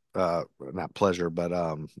man's not pleasure, but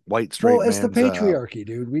white Well, straight it's the man's patriarchy,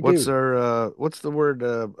 dude. We do what's the word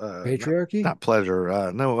patriarchy, not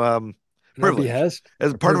pleasure, no not privilege. behest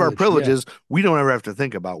As or part of our privilege. Yeah. privileges, we don't ever have to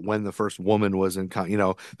think about when the first woman was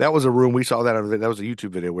that was a room we saw that was a YouTube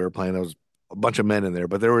video we were playing. There was a bunch of men in there,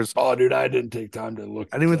 but Oh, dude, I didn't take time to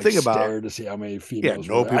look I didn't to even like think about, stare to see how many yeah, females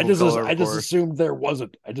were no there. people of color, of I just course. assumed there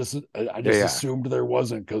wasn't. I Yeah, just yeah. assumed there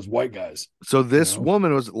wasn't because white guys. So You this know.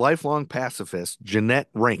 woman was lifelong pacifist, Jeanette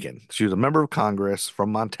Rankin. She was a member of Congress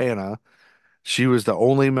from Montana. She was the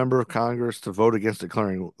only member of Congress to vote against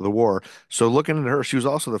declaring the war. So looking at her, she was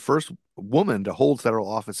also the first woman to hold federal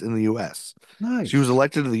office in the U.S. She was Nice.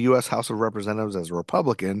 elected to the U.S. House of Representatives as a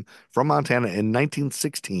Republican from Montana in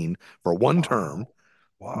 1916 for one term,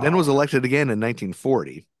 Wow. then was Wow. elected again in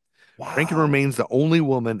 1940. Rankin Wow. remains the only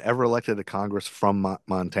woman ever elected to Congress from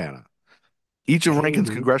Montana. Each of Dang, Rankin's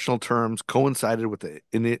dude. congressional terms coincided with the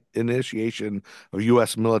initiation of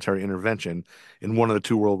U.S. military intervention in one of the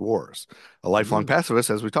two world wars. A lifelong Mm.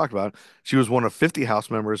 pacifist, as we talked about, she was one of 50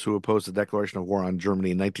 House members who opposed the declaration of war on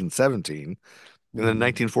Germany in 1917. And then in Mm.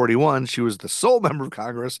 1941, she was the sole member of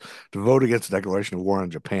Congress to vote against the declaration of war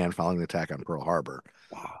on Japan following the attack on Pearl Harbor.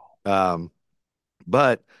 Wow. Um,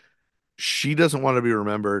 but she doesn't want to be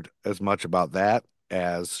remembered as much about that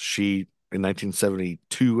as she, in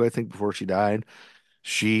 1972, I think, before she died,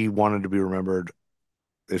 she wanted to be remembered.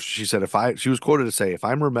 If she said, she was quoted to say, if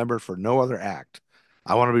I'm remembered for no other act,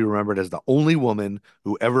 I want to be remembered as the only woman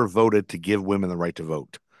who ever voted to give women the right to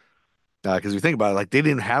vote. Because you think about it, like they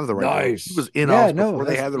didn't have the right to vote. She was Nice. in Yeah, office no, before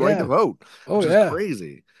they that's had the right to yeah. vote, Oh which is yeah.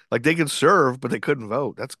 crazy. Like they could serve, but they couldn't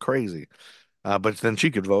vote. That's crazy. But then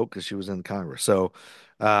she could vote because she was in Congress. So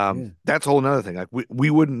Yeah. that's a whole nother thing. Like we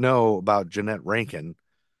wouldn't know about Jeanette Rankin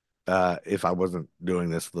if I wasn't doing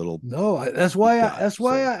this little No, deep dive.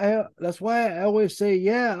 So that's why I always say,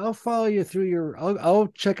 yeah, I'll follow you through I'll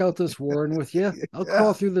check out this warren with you. I'll yeah,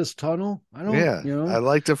 crawl through this tunnel. I don't, yeah. I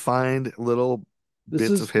like to find little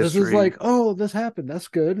bits of this is like, history. oh, this happened. That's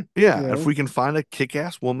good. Yeah, if we can find a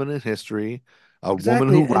kick-ass woman in history, a woman Exactly.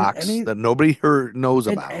 who rocks that nobody knows And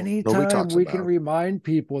about, nobody anytime talks we can about. remind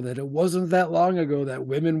people that it wasn't that long ago that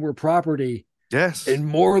women were property Yes, in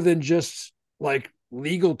more than just like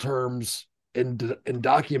legal terms in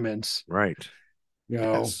documents, right. you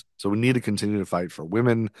know. Yes. So we need to continue to fight for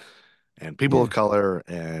women and people of Yeah. color,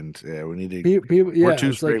 and we need to. People, We're yeah,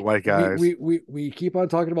 two it's straight like white guys. we keep on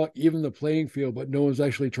talking about even the playing field, but no one's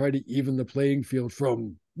actually tried to even the playing field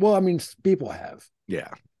from, well, I mean, people have,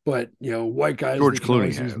 Yeah, but white guys, they George can Clooney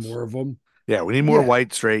always use has. more of them. Yeah, we need more Yeah.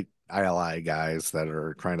 white straight ILI guys that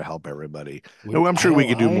are trying to help everybody. What And I'm sure we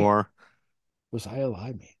could do ILI? more. What's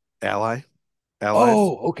ILI mean? Ally, allies.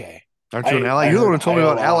 Oh, okay. Aren't you an ally? I You're the one heard who told me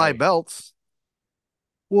about ally ILI. belts.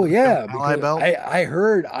 Well, Don't you have an yeah, ally because belt? I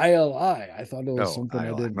heard ILI. I thought it was No, something I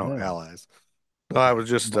ILI. didn't No, know. allies. No, I was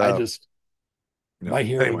just I just my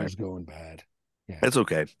hearing Anyway, is going bad. Yeah, it's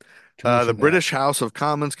okay. too much The of that. British House of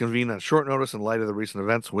Commons convened on short notice in light of the recent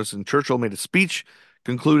events. Winston Churchill made a speech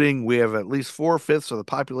concluding, "We have at least 4/5 of the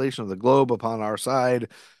population of the globe upon our side.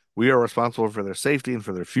 We are responsible for their safety and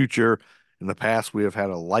for their future. In the past, we have had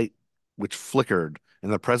a light which flickered. In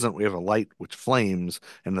the present, we have a light which flames.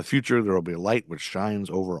 In the future, there will be a light which shines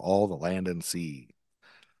over all the land and sea."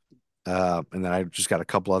 And then I just got a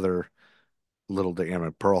couple other little,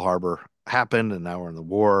 Pearl Harbor happened, and now we're in the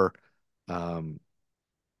war. Um,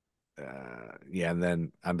 yeah, and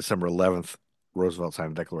then on December 11th, Roosevelt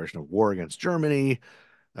signed a declaration of war against Germany.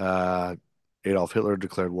 Uh, Adolf Hitler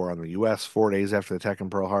declared war on the U.S. 4 days after the attack on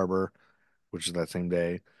Pearl Harbor, which is that same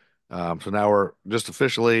day. So now we're just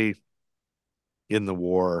officially in the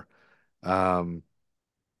war. Um,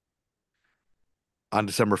 on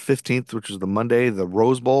December 15th, which was the Monday, the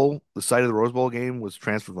Rose Bowl, the site of the Rose Bowl game was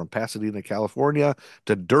transferred from Pasadena, California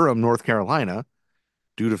to Durham, North Carolina,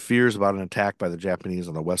 due to fears about an attack by the Japanese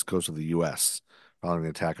on the west coast of the U.S. following the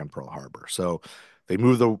attack on Pearl Harbor. So they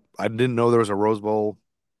moved I didn't know there was a Rose Bowl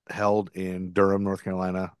held in Durham, North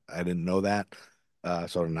Carolina. I didn't know that.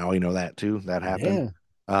 So now we know that too. That happened.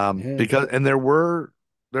 Yeah, yeah, Because, and there were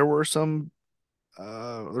some,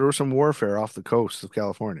 warfare off the coast of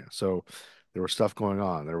California. So there was stuff going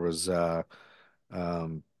on.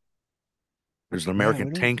 Um, there's an yeah. American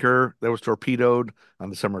We don't. tanker that was torpedoed on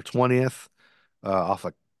December 20th. Off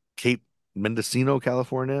of Cape Mendocino,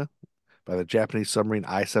 California, by the Japanese submarine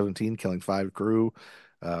I-17, killing 5 crew.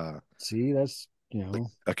 Uh, See, that's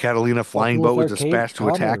a Catalina fucking flying boat with was our Cape dispatched to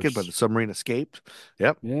attack it, but the commerce. submarine escaped.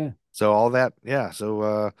 Yep. Yeah, So all that, yeah.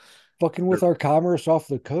 So fucking there, with our commerce off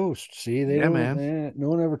the coast. See, they yeah, don't. man. No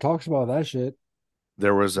one ever talks about that shit.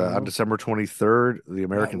 There was You on know, December 23rd, the not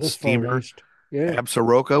American this far steamer east. Yeah.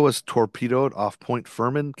 Absaroka was torpedoed off Point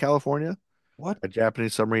Furman, California, What? a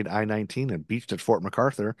Japanese submarine I-19 and beached at Fort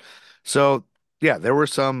MacArthur. So yeah, there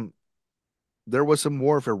was some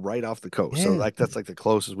warfare right off the coast. So Yeah. like that's like the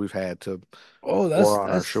closest we've had to Oh, war on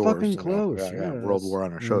our that's shores, fucking close. Yeah, yeah, Yeah, world that's war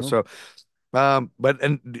on our shores. So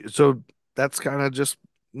so that's kind of just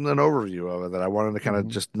an overview of it that I wanted to kind of mhm.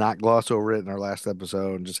 just not gloss over it in our last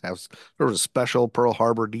episode and just have sort of a special Pearl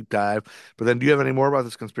Harbor deep dive. But then do you have any more about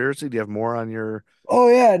this conspiracy? Do you have more on your Oh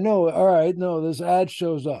yeah, no, all right, no. This ad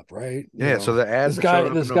shows up, right? Yeah, so the ad This that showed guy, up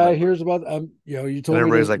in this guy November. hears about you And told me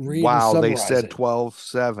everybody's to like, read and wow, they summarize said it.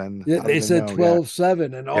 12/7. Yeah, How did they they said know? Yeah.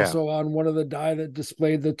 12/7, and Yeah. also on one of the die that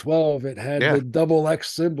displayed the 12, it had Yeah. the double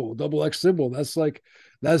X symbol. Double X symbol.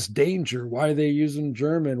 That's danger. Why are they using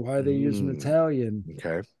German? Why are they using Mm, Italian?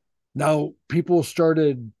 okay. Now people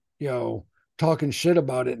started, talking shit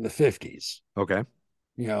about it in the 50s. Okay.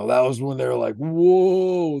 That was when they were like,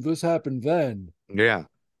 whoa, this happened then. Yeah.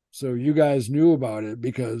 So you guys knew about it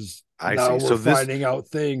because I now see. we're finding out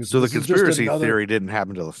things. So the This is just conspiracy another. theory didn't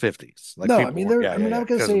happen till the 50s. Like No, I people mean, were, yeah, I'm yeah, yeah. not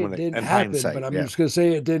going to Because say when it they, didn't in happen, but hindsight, I'm yeah. just going to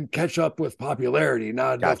say it didn't catch up with popularity.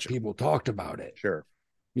 Not enough Gotcha. people talked about it, Sure.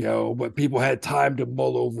 but people had time to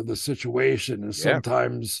mull over the situation. And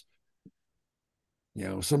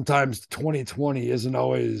Yeah. sometimes 2020 isn't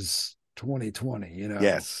always 2020.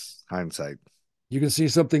 Yes. Hindsight. You can see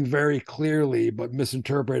something very clearly, but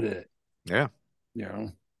misinterpret it, Yeah. you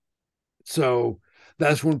know. So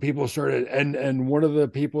that's when people started, and one of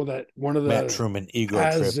Matt the Truman Ego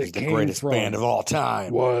as Trip is it the came greatest band of from all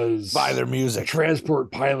time. was Buy their a music.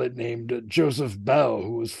 transport pilot named Joseph Bell,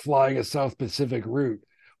 who was flying a South Pacific route.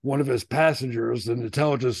 One of his passengers, an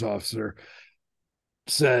intelligence officer,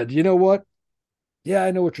 said, "You know what? Yeah,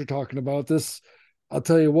 I know what you're talking about. This, I'll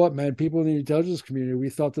tell you what, man. People in the intelligence community, we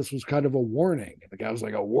thought this was kind of a warning." And the guy was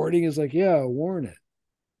like, "A warning?" Is like, "Yeah, a warning.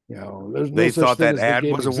 There's no They such thought thing that as the ad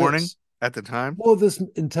game was a warning exists." at the time. Well, this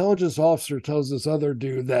intelligence officer tells this other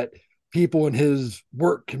dude that people in his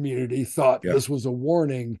work community thought Yeah. this was a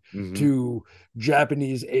warning Hmm. to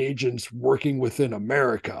Japanese agents working within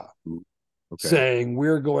America, Okay. saying,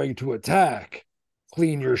 "We're going to attack.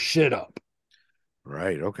 Clean your shit up.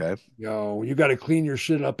 Right. Okay. You got to clean your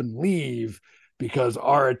shit up and leave because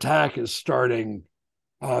our attack is starting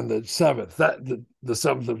on the 7th, the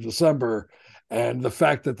 7th of December." And the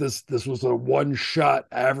fact that this was a one-shot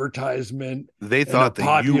advertisement They and a thought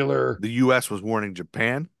popular the U.S. was warning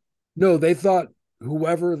Japan. no, they thought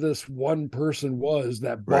whoever this one person was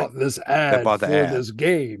that Right. bought this That ad bought the for ad. this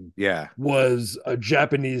game Yeah. was a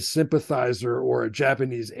Japanese sympathizer or a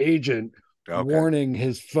Japanese agent Okay. warning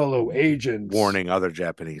his fellow agents, Warning other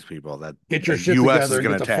Japanese people that get your the shit U.S. together is and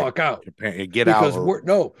going get to the attack fuck out. Japan. Get Because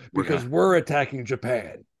out. we're attacking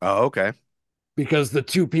Japan. Oh, okay. Because the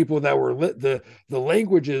two people that were the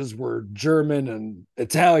languages were German and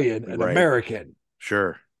Italian and Right. American.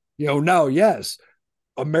 Sure. Now, yes,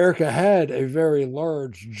 America had a very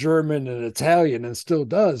large German and Italian, and still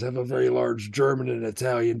does have a very large German and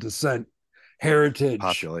Italian descent heritage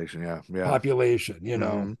Population. Yeah. population,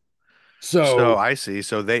 Mhm. So So I see.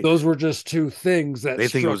 So those were just two things that they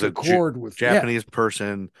think it was struck a a chord with Japanese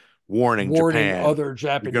person warning Japan, other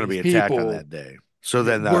you're going to Japanese be attacked on people. that day. So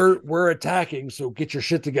then We're attacking, so get your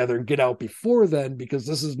shit together and get out before then, because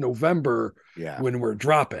this is November when we're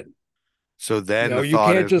dropping. So then the You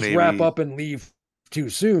thought can't is just wrap maybe up and leave too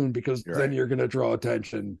soon, because you're then right. you're going to draw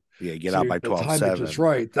attention. Yeah, get So out by the time 12/7. it just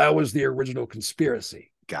right. That was the original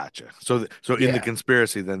conspiracy. Gotcha. So in the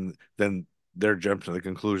conspiracy, then they're jumping to the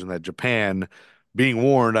conclusion that Japan, being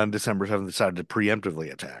warned on December 7th, decided to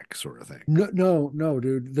preemptively attack, sort of thing. No,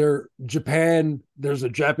 dude. Japan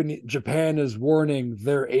is warning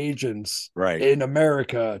their agents Right. in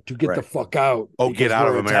America to get the fuck out. Oh, get out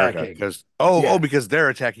of America attacking. because because they're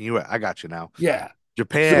attacking you. I got you now. Yeah.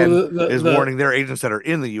 Japan is warning their agents that are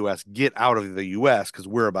in the U.S. get out of the U.S. because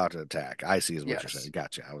we're about to attack. I see is what you're saying.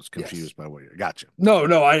 Gotcha. I was confused by what you're. Gotcha.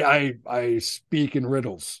 No, I speak in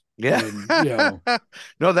riddles. Yeah. And,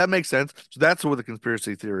 no, that makes sense. So that's what the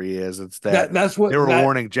conspiracy theory is. It's that that's what they were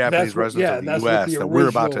warning Japanese residents of the U.S. that we're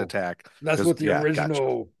about to attack. That's what the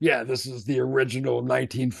original. Gotcha. Yeah, this is the original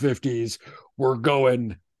 1950s. We're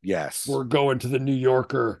going to the New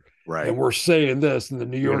Yorker, right? And we're saying this, and the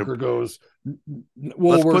New Yorker goes,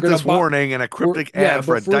 "Well, let's put this warning in a cryptic ad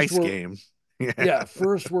for a dice game."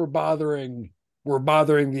 First we're bothering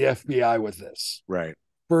the FBI with this. Right.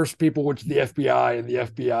 First, people went to the FBI, and the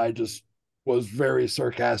FBI just was very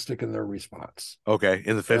sarcastic in their response. Okay,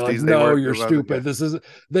 in the 50s, like, no, you're stupid. This is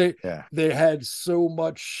they had so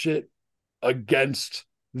much shit against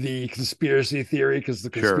the conspiracy theory because the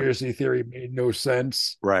conspiracy theory made no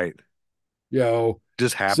sense. Right.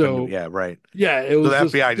 Just happened. So, right. Yeah, it was. So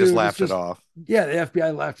the FBI just laughed it off. Yeah, the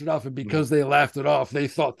FBI laughed it off, and because they laughed it off, they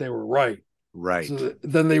thought they were right. Right. So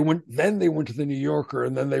then they went to the New Yorker,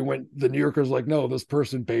 and then the New Yorker's like, no, this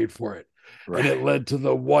person paid for it. Right. And it led to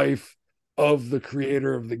the wife of the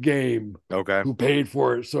creator of the game, who paid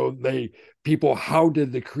for it. So people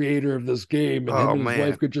hounded the creator of this game, and him and his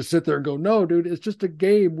wife could just sit there and go, no, dude, it's just a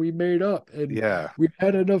game we made up. And we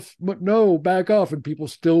had enough, but no, back off. And people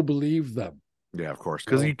still believe them. Yeah, of course,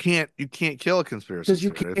 because you can't kill a conspiracy. Because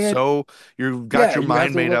you can't. It's so you've got your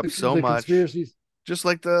mind made up so much. Just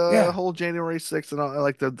like the whole January 6th and all,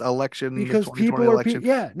 like the election, because the 2020 election.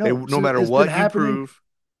 No matter what you prove,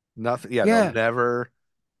 nothing. Yeah, they'll never.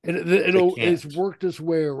 It's worked its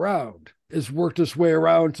way around. It's worked its way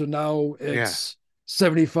around to now it's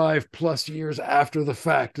 75 plus years after the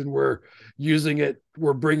fact, and we're using it.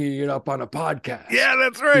 We're bringing it up on a podcast. Yeah,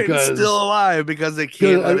 that's right. It's still alive because they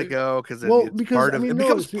can't let it go because it's part of it.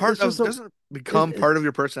 Becomes part of doesn't become part of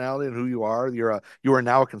your personality and who you are. You are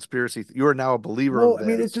now a conspiracy. You are now a believer. Well, I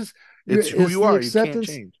mean, it's who you are. You can't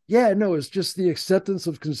change. Yeah, no, it's just the acceptance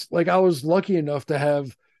of like I was lucky enough to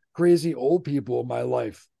have crazy old people in my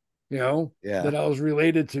life. That I was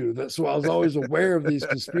related to. So I was always aware of these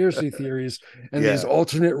conspiracy theories and these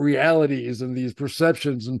alternate realities and these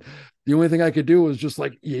perceptions. And the only thing I could do was just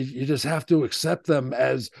like, you just have to accept them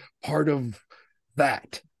as part of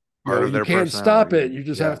that. You can't stop it. You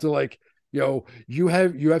just have to like, you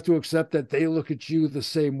have to accept that they look at you the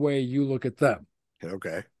same way you look at them.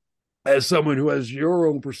 Okay. As someone who has your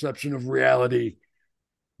own perception of reality,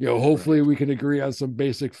 hopefully we can agree on some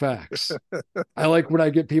basic facts. I like when I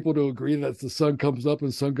get people to agree that the sun comes up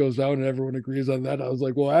and sun goes down and everyone agrees on that. I was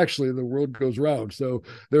like, well, actually the world goes round. So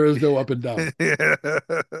there is no up and down.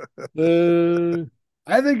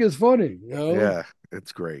 I think it's funny, Yeah,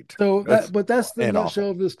 it's great. So but that's the nutshell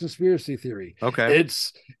of this conspiracy theory. Okay.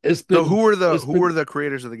 It's been, so who were the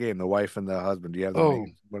creators of the game? The wife and the husband. Do you have the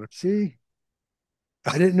names? See,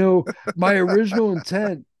 I didn't know. My original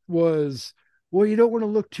intent was, well, you don't want to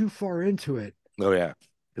look too far into it. Oh yeah,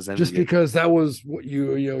 because that was what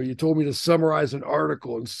you told me to summarize an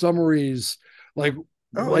article, and summaries we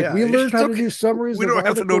learned how to do summaries. We don't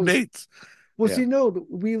have to know dates. Well,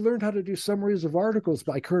 we learned how to do summaries of articles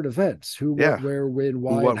by current events: who, what, where, when,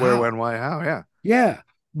 why, where, when, why, how. Yeah, yeah.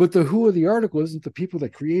 But the who of the article isn't the people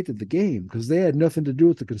that created the game, because they had nothing to do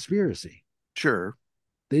with the conspiracy. Sure.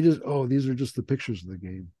 They just these are just the pictures of the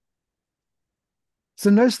game. It's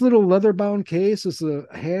a nice little leather-bound case. It's a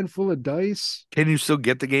handful of dice. Can you still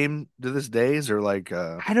get the game to this day? Is there like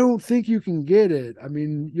I don't think you can get it. I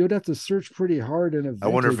mean, you'd have to search pretty hard in a I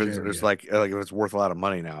wonder if vintage it's area. like if it's worth a lot of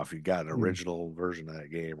money now if you got an original version of that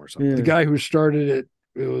game or The something. guy who started it,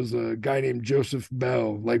 it was a guy named Joseph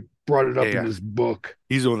Bell, like brought it up Yeah. in his book.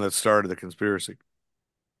 He's the one that started the conspiracy.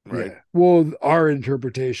 Right. Yeah. Well, our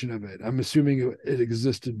interpretation of it. I'm assuming it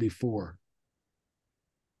existed before.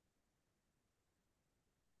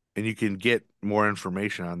 And you can get more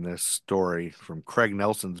information on this story from Craig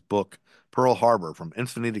Nelson's book, Pearl Harbor, From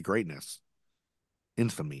Infamy to Greatness.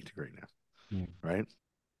 Infamy to Greatness. Right?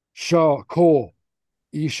 Shaw Cole.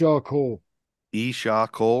 E. Shaw Cole. E. Shaw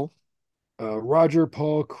Cole. Roger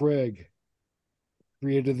Paul Craig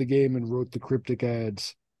created the game and wrote the cryptic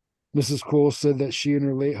ads. Mrs. Cole said that she and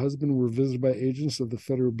her late husband were visited by agents of the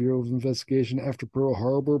Federal Bureau of Investigation after Pearl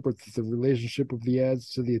Harbor, but that the relationship of the ads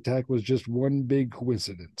to the attack was just one big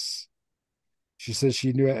coincidence. She said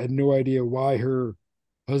she had no idea why her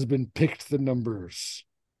husband picked the numbers.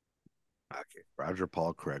 Okay. Roger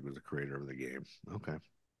Paul Craig was the creator of the game. Okay.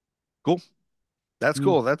 Cool. That's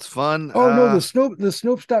cool. That's fun. Oh, no, the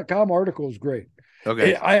Snopes.com article is great.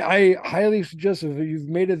 Okay. I highly suggest if you've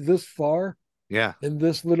made it this far, yeah. in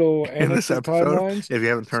this little In this annex of episode, timelines, if you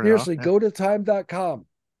haven't turned seriously, it off, go to time.com.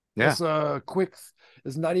 Yeah. It's a quick,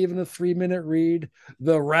 it's not even a 3-minute read.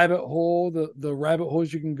 The rabbit hole, the rabbit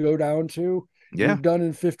holes you can go down to, you're done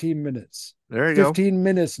in 15 minutes. There you go. 15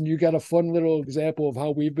 minutes, and you got a fun little example of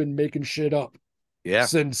how we've been making shit up. Yeah.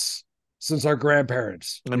 Since our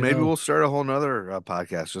grandparents. And maybe we'll start a whole nother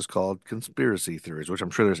podcast just called Conspiracy Theories, which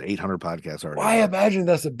I'm sure there's 800 podcasts already. Well, I imagine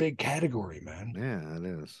that's a big category, man. Yeah,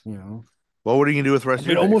 it is. You know, well, what are you gonna do with the rest of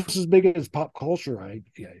your day? almost as big as pop culture.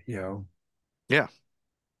 Yeah.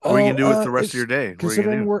 What are you gonna do with the rest of your day?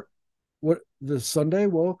 Considering the Sunday,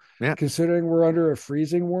 considering we're under a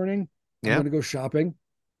freezing warning, I'm gonna go shopping.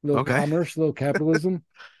 A little commerce, a little capitalism.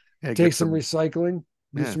 Take some recycling.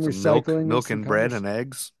 Do some recycling. Milk and bread and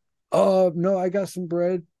eggs. No, I got some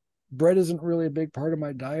bread. Bread isn't really a big part of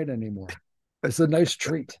my diet anymore. It's a nice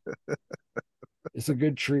treat. It's a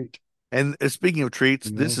good treat. And speaking of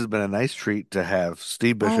treats, this has been a nice treat to have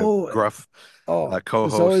Steve Bishop, Gruff,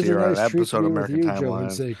 co-host here on an episode of American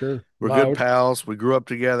Timeline. We're good pals. We grew up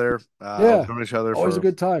together. Known each other always for a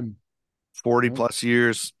good time. 40 plus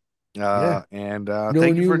years. And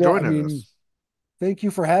thank you for joining us. Thank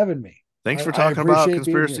you for having me. Thanks for talking about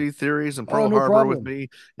conspiracy theories and Pearl Harbor with me.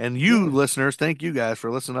 And you listeners, thank you guys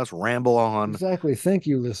for listening to us ramble on. Exactly. Thank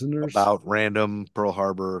you, listeners. About random Pearl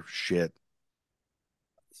Harbor shit.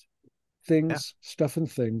 Things, stuff and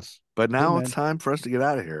things. But now it's time for us to get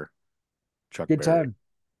out of here. Chuck Good Berry. time.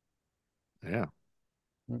 Yeah.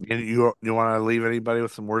 And you want to leave anybody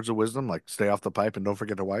with some words of wisdom, like stay off the pipe and don't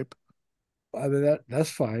forget to wipe? I mean,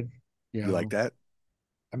 that's fine. You like that?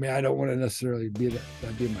 I mean, I don't want to necessarily be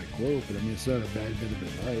my quote, but I mean, it's not a bad bit of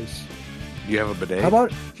advice. You have a bidet? How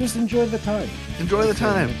about just enjoy the time? Enjoy the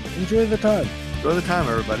time. Enjoy the time. Enjoy the time,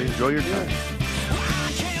 everybody. Enjoy your time.